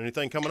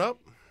 Anything coming up?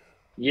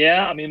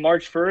 Yeah, I mean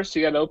March 1st,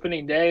 you got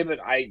opening day, but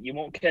you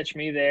won't catch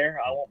me there.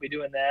 I won't be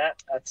doing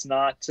that. That's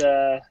not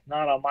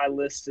on my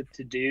list of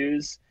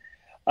to-dos.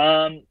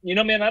 Man,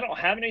 I don't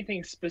have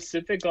anything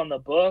specific on the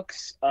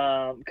books.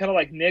 Kind of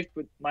like Nick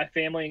with my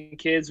family and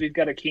kids, we've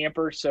got a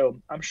camper, so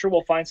I'm sure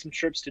we'll find some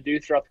trips to do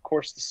throughout the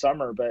course of the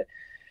summer, but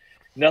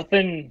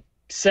nothing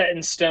set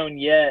in stone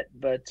yet.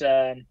 But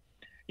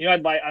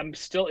I'm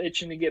still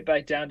itching to get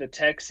back down to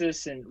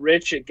Texas, and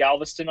Rich at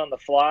Galveston on the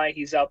Fly.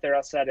 He's out there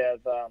outside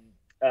of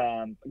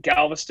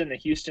Galveston, the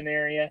Houston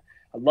area.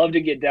 I'd love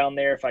to get down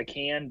there if I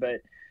can,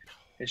 but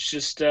it's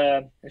just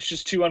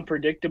too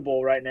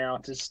unpredictable right now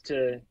just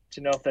to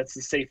know if that's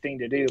the safe thing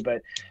to do.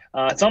 But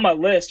it's on my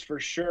list for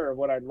sure of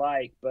what I'd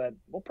like. But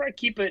we'll probably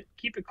keep it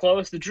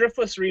close. The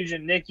driftless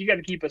region, Nick, you got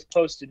to keep us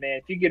posted, man.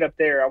 If you get up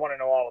there, I want to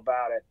know all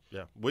about it.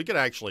 Yeah, we could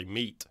actually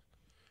meet.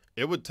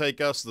 It would take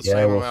us the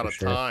same amount of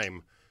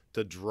time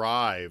to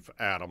drive,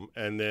 Adam,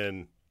 and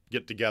then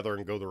get together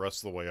and go the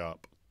rest of the way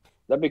up.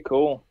 That'd be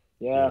cool.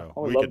 Yeah, I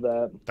would love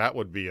that. That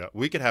would be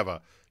we could have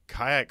a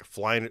kayak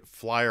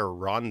flyer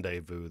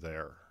rendezvous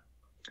there.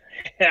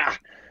 Yeah.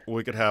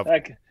 We could have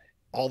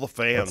all the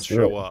fans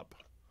show up.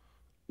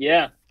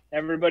 Yeah.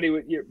 Everybody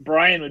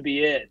Brian would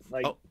be it.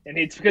 And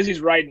it's because he's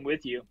riding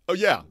with you. Oh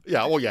yeah.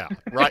 Yeah. Well, yeah.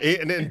 Right.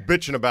 And then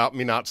bitching about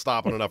me not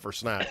stopping enough for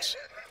snacks.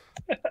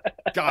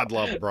 God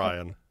love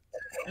Brian.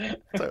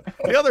 So,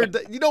 the other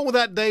day,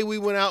 that day we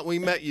went out and we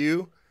met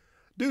you,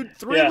 dude,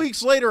 3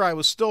 weeks later, I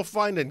was still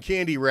finding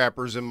candy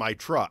wrappers in my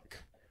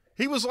truck.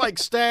 He was like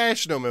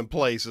stashing them in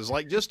places,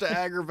 like just to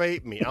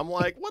aggravate me. I'm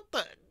like, what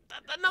the?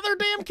 Another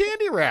damn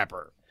candy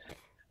wrapper.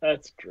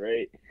 That's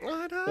great.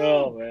 I know.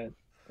 Oh, man.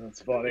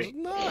 That's funny. It's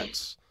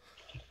nuts.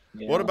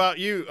 Yeah. What about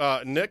you,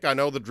 Nick? I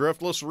know the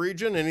driftless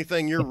region.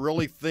 Anything you're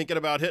really thinking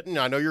about hitting?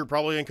 I know you're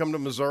probably going to come to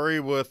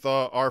Missouri with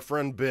our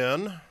friend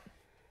Ben.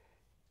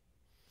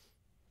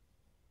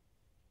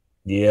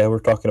 Yeah, we're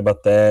talking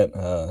about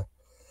that.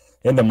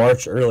 Into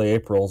March, early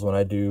April is when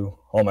I do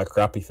all my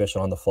crappie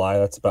fishing on the fly.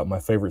 That's about my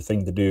favorite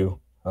thing to do.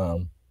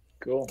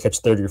 Cool. Catch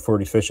 30 or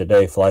 40 fish a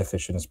day. Fly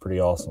fishing is pretty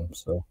awesome.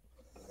 So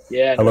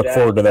yeah, I look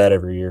forward to that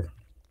every year.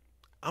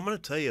 I'm going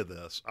to tell you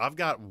this. I've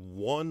got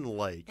one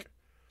lake.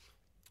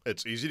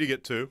 It's easy to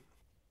get to.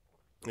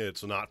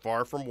 It's not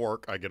far from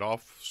work. I get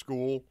off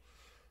school,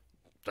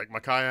 take my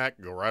kayak,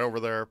 go right over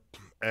there,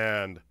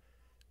 and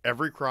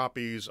every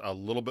crappie's a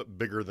little bit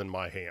bigger than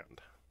my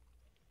hand.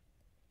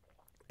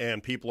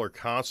 And people are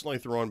constantly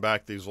throwing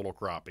back these little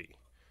crappie.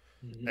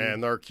 Mm-hmm.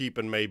 And they're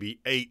keeping maybe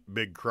 8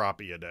 big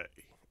crappie a day,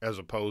 as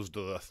opposed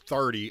to the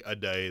 30 a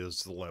day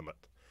is the limit.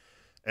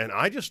 And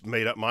I just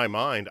made up my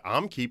mind,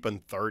 I'm keeping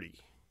 30.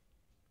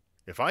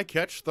 If I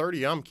catch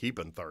 30, I'm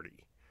keeping 30.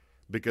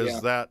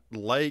 Because that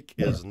lake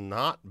is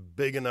not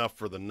big enough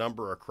for the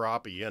number of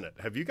crappie in it.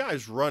 Have you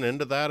guys run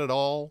into that at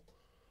all?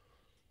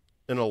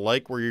 In a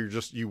lake where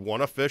you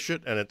want to fish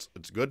it, and it's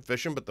good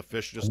fishing, but the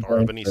fish just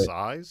aren't of any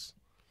size?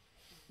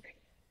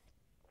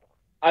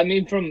 I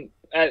mean,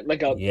 I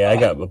got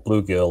a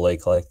bluegill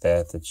lake like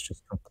that that's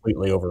just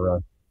completely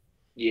overrun.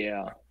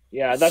 Yeah,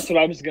 that's what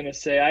I was gonna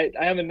say.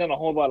 I haven't done a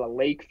whole lot of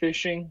lake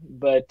fishing,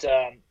 but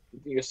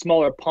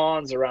smaller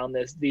ponds around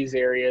these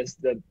areas,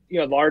 the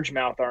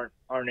largemouth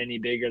aren't any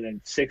bigger than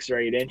 6 or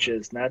 8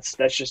 inches, and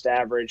that's just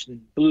average.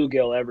 And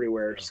bluegill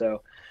everywhere,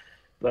 so,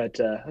 but that's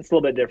a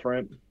little bit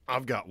different.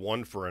 I've got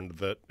one friend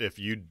that if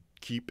you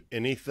keep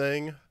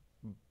anything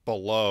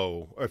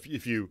below,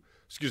 if you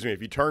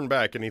turn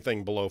back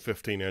anything below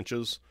 15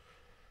 inches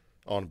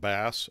on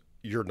bass,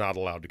 you're not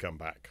allowed to come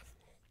back.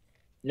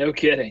 No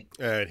kidding.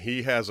 And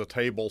he has a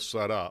table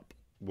set up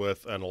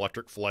with an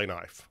electric fillet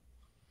knife.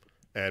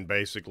 And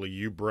basically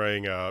you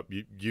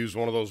use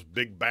one of those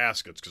big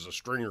baskets because a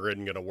stringer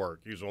isn't going to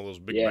work. Use one of those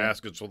big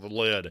baskets with a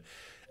lid,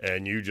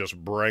 and you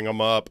just bring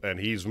them up, and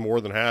he's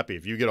more than happy.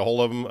 If you get a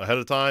hold of him ahead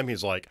of time,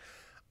 he's like,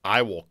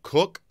 I will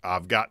cook.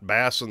 I've got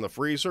bass in the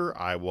freezer.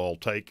 I will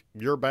take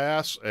your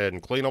bass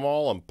and clean them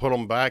all and put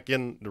them back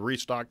in to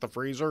restock the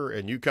freezer.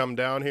 And you come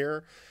down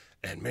here,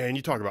 and man,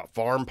 you talk about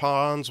farm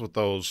ponds with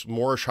those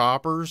Moorish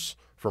hoppers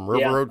from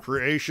River Road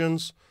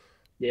Creations.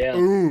 Yeah.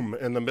 Boom!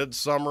 In the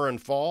midsummer and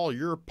fall,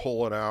 you're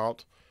pulling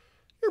out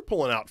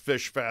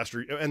fish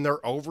faster, and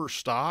they're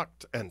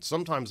overstocked. And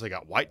sometimes they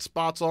got white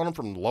spots on them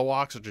from low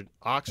oxygen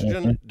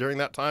during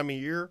that time of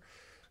year.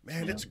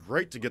 Man, it's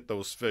great to get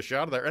those fish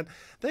out of there. And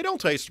they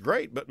don't taste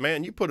great, but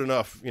man, you put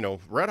enough,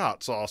 red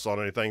hot sauce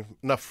on anything,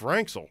 enough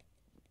Frank's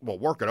will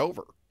work it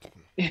over.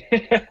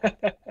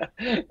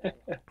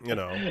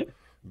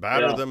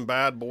 Batter them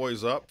bad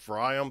boys up,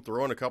 fry them,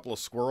 throw in a couple of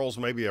squirrels,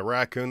 maybe a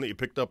raccoon that you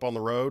picked up on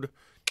the road.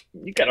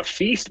 You got a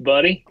feast,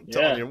 buddy. I'm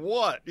telling you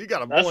what, you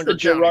got a That's Bullinger the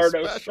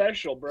Gerardo County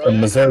special, bro. The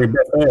Missouri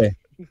buffet.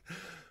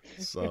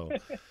 So,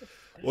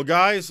 well,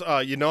 guys,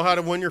 you know how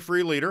to win your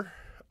free leader.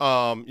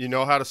 You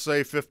know how to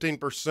save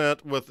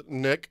 15% with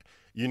Nick.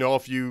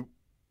 If you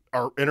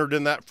are entered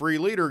in that free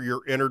leader,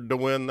 you're entered to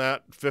win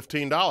that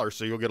 $15.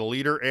 So you'll get a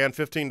leader and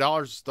 $15,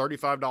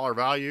 $35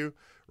 value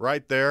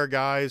right there,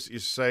 guys. You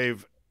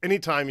save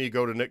anytime you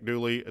go to Nick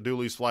Dooley,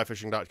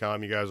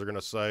 dooliesflyfishing.com. You guys are going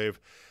to save.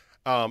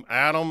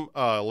 Adam,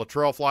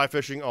 Latrell Fly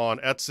Fishing on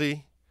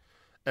Etsy.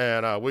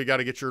 And we got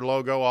to get your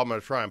logo. I'm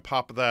going to try and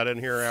pop that in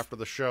here after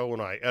the show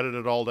when I edit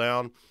it all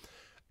down.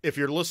 If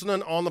you're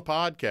listening on the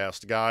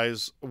podcast,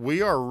 guys,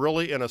 we are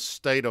really in a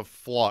state of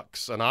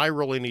flux, and I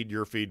really need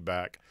your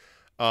feedback.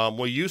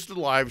 We used to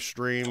live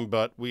stream,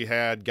 but we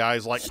had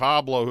guys like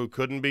Pablo who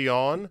couldn't be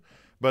on.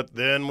 But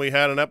then we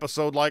had an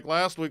episode like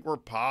last week where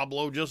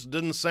Pablo just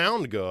didn't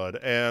sound good.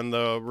 And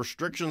the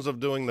restrictions of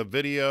doing the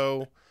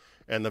video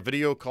and the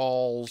video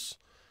calls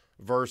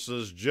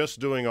versus just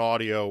doing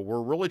audio,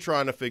 we're really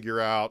trying to figure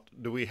out,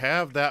 do we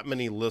have that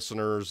many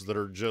listeners that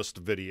are just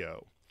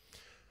video?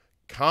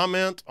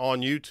 Comment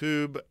on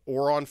YouTube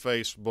or on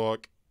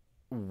Facebook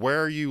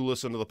where you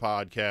listen to the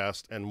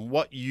podcast and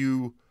what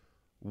you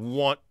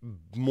want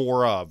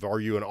more of. Are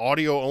you an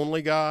audio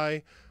only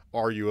guy?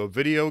 Are you a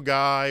video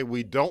guy?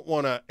 We don't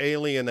want to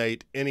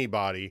alienate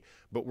anybody,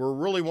 but we're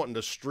really wanting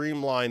to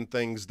streamline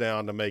things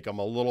down to make them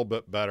a little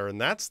bit better. And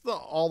that's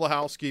all the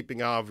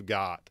housekeeping I've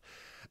got.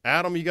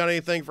 Adam, you got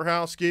anything for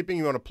housekeeping?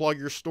 You want to plug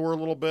your store a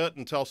little bit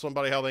and tell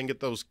somebody how they can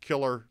get those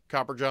killer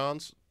Copper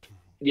Johns?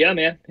 Yeah,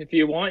 man. If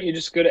you want, you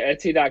just go to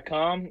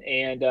Etsy.com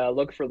and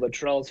look for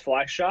Latrell's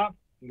Fly Shop.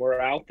 We're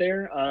out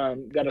there.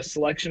 Got a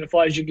selection of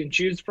flies you can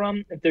choose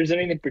from. If there's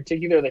anything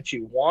particular that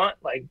you want,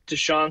 like to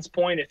Sean's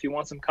point, if you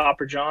want some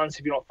Copper Johns,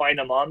 if you don't find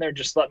them on there,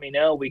 just let me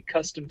know. We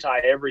custom tie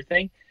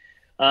everything.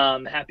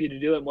 Happy to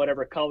do it in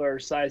whatever color or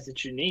size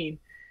that you need.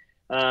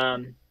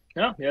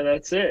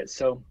 That's it.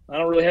 So I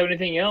don't really have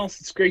anything else.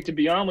 It's great to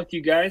be on with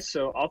you guys.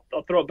 So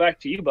I'll throw it back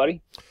to you,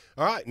 buddy.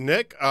 All right,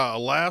 Nick,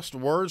 last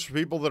words for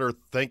people that are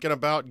thinking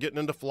about getting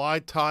into fly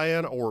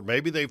tying, or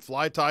maybe they've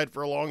fly tied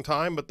for a long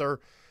time, but they're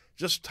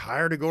just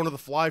tired of going to the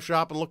fly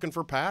shop and looking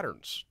for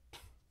patterns.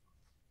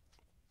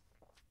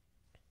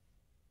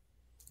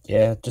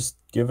 Yeah, just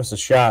give us a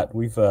shot.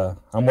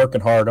 I'm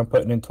working hard. I'm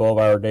putting in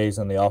 12-hour days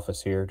in the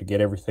office here to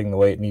get everything the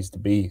way it needs to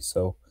be.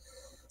 So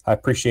I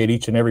appreciate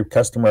each and every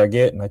customer I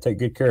get, and I take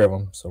good care of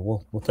them.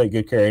 So we'll take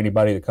good care of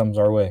anybody that comes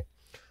our way.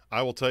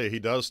 I will tell you, he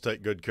does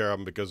take good care of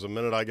them, because the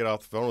minute I get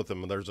off the phone with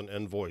him, there's an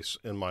invoice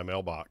in my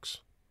mailbox.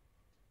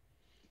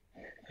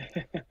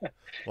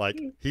 Like,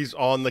 he's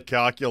on the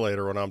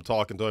calculator when I'm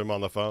talking to him on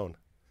the phone.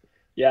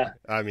 Yeah.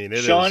 I mean,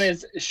 Sean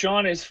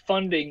is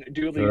funding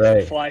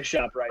Dooley's Fly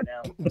Shop right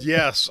now.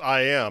 Yes,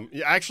 I am.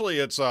 Actually,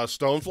 it's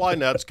Stonefly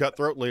Nets,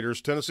 Cutthroat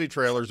Leaders, Tennessee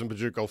Trailers, and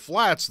Pajuco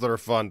Flats that are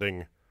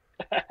funding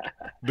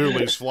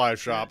Dooley's Fly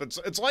Shop.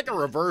 It's like a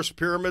reverse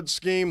pyramid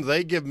scheme.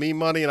 They give me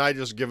money, and I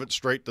just give it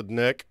straight to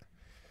Nick.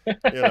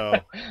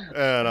 And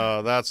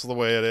that's the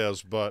way it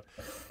is. But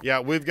yeah,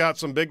 we've got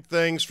some big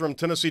things from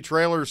Tennessee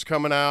Trailers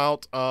coming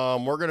out.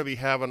 We're going to be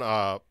having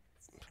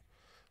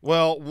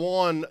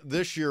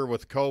this year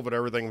with COVID,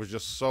 everything was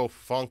just so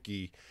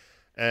funky,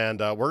 and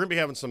we're going to be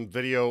having some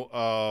video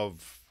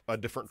of a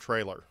different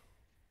trailer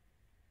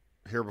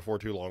here before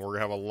too long. We're going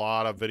to have a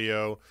lot of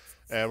video,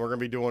 and we're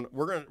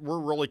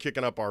really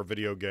kicking up our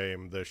video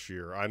game this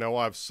year. I know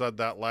I've said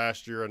that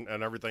last year, and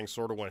everything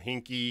sort of went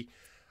hinky.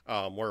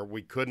 Where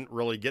we couldn't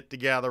really get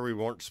together. We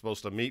weren't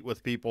supposed to meet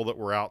with people that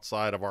were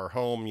outside of our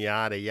home,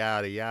 yada,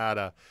 yada,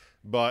 yada.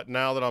 But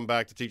now that I'm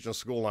back to teaching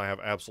school and I have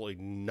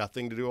absolutely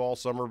nothing to do all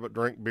summer but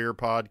drink beer,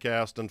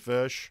 podcast, and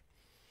fish,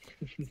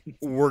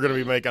 we're going to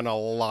be making a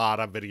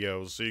lot of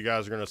videos. So you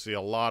guys are going to see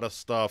a lot of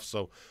stuff.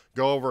 So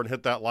go over and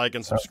hit that like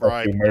and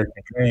subscribe. Like the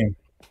American dream.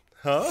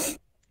 Huh?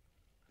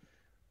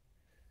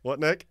 What,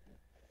 Nick?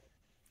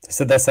 I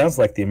said that sounds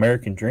like the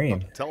American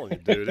dream. I'm telling you,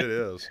 dude, it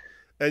is.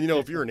 And,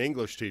 if you're an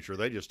English teacher,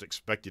 they just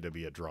expect you to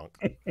be a drunk.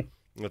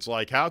 It's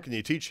like, how can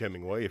you teach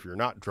Hemingway if you're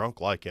not drunk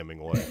like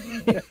Hemingway?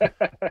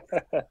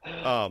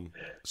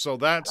 So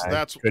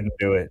that's couldn't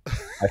do it.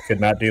 I could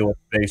not deal with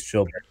today's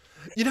children.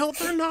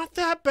 They're not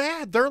that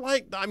bad. They're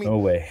like, no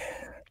way.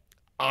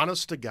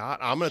 Honest to God,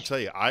 I'm going to tell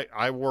you,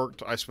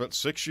 I spent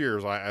 6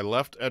 years. I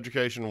left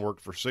education and worked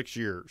for 6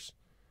 years.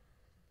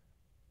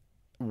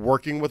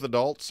 Working with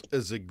adults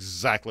is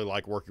exactly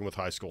like working with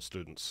high school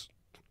students.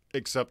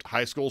 Except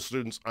high school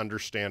students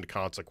understand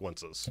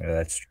consequences. Yeah,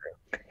 that's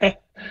true.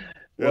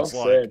 Well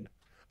said.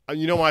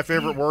 My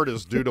favorite word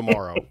is due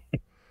tomorrow.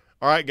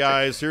 All right,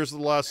 guys, here's the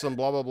lesson,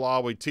 blah, blah,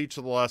 blah. We teach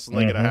the lesson.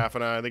 They get a half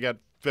an hour. They got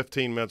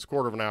 15 minutes,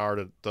 quarter of an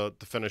hour to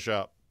finish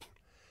up.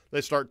 They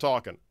start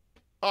talking.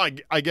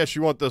 I guess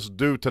you want this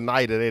due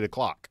tonight at 8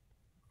 o'clock.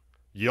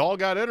 Y'all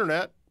got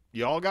internet.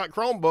 Y'all got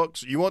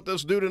Chromebooks. You want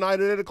this due tonight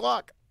at 8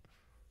 o'clock.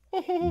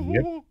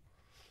 Yep.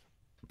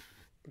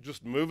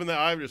 Just moving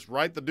I just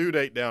write the due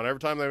date down. Every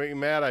time they make me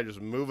mad, I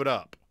just move it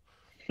up.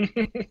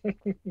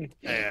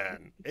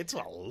 And it's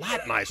a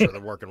lot nicer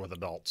than working with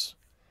adults,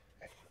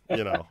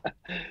 you know.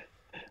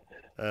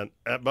 But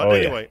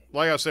anyway,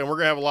 like I was saying, we're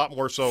gonna have a lot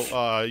more. So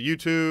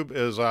YouTube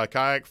is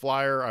Kayak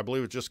Flyer. I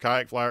believe it's just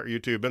Kayak Flyer.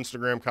 YouTube,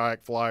 Instagram,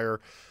 Kayak Flyer.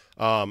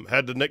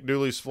 Head to Nick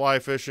Dooley's Fly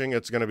Fishing.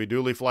 It's going to be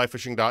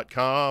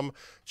dooliesflyfishing.com.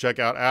 Check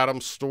out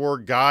Adam's store.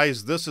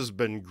 Guys, this has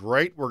been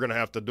great. We're going to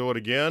have to do it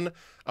again.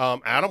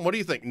 Adam, what do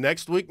you think?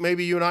 Next week,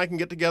 maybe you and I can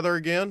get together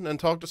again and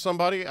talk to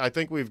somebody? I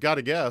think we've got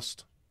a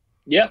guest.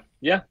 Yeah.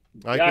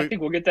 I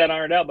think we'll get that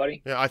ironed out,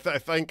 buddy. Yeah, I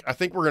think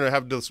we're going to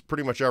have this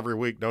pretty much every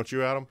week, don't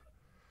you, Adam?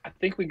 I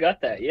think we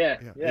got that.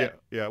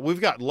 Yeah.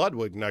 We've got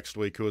Ludwig next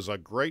week, who is a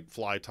great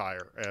fly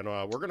tyer, and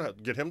we're going to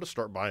get him to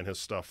start buying his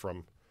stuff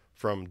from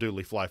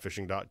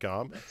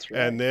dooliesflyfishing.com. That's right.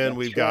 And then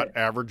we've got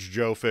Average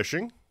Joe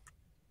Fishing.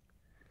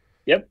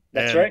 Yep,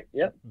 that's right.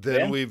 Yep.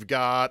 Then we've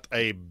got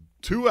a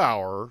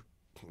 2-hour,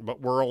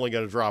 but we're only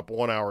going to drop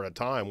 1 hour at a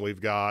time.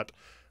 We've got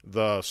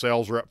the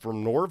sales rep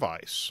from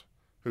Norvice,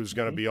 who's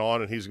going to be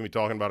on, and he's going to be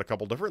talking about a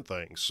couple different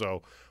things.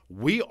 So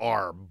we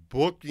are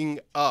booking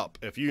up.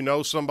 If you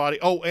know somebody.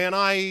 Oh, and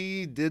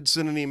I did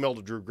send an email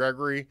to Drew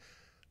Gregory,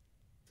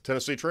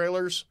 Tennessee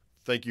Trailers.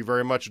 Thank you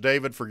very much,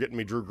 David, for getting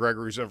me Drew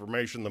Gregory's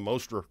information, the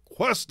most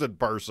requested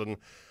person.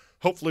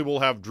 Hopefully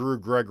we'll have Drew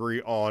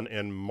Gregory on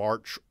in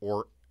March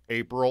or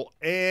April,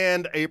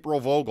 and April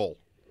Vogel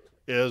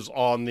is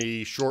on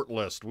the short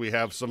list. We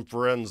have some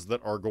friends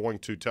that are going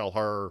to tell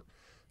her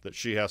that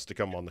she has to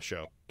come on the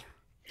show.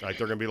 Like,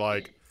 they're going to be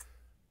like,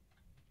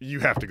 you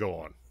have to go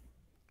on.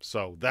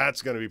 So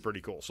that's going to be pretty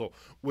cool. So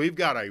we've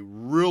got a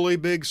really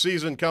big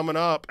season coming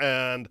up,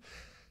 and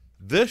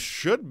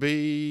this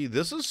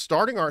is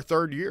starting our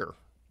third year.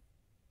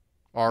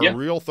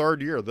 Real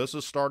third year. This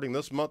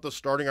month is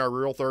starting our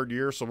real third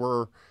year. So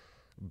we're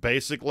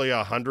basically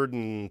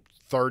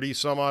 130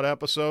 some odd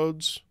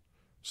episodes.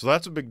 So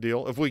that's a big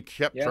deal. If we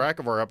kept track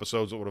of our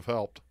episodes, it would have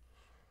helped.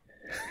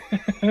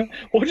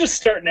 We'll just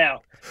start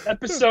now.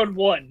 Episode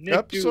 1,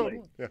 Nick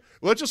Dooley. Yeah.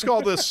 Let's just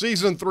call this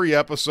season 3,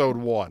 episode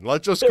 1.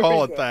 Let's just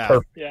call it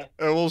that. Yeah.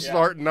 And we'll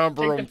start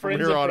numbering them from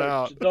here on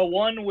out. The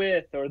one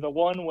with or the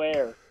one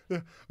where.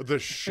 The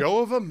show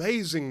of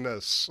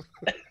amazingness.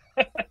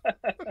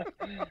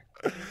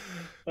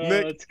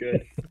 Nick, that's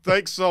good.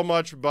 Thanks so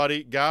much,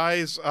 buddy.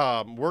 Guys,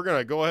 we're going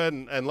to go ahead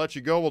and let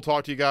you go. We'll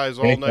talk to you guys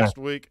all next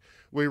week.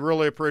 We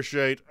really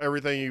appreciate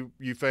everything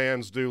you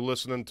fans do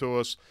listening to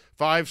us.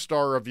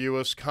 5-star review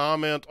us,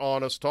 comment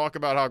on us, talk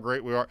about how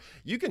great we are.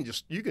 You can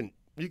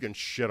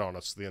shit on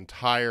us the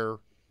entire.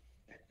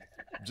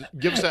 Just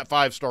give us that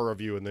 5-star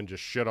review and then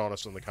just shit on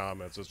us in the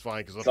comments. It's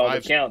fine because all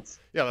that counts.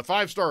 Yeah, the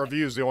 5-star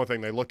review is the only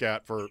thing they look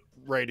at for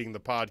rating the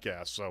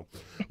podcast. So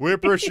we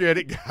appreciate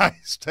it,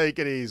 guys. Take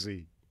it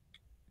easy.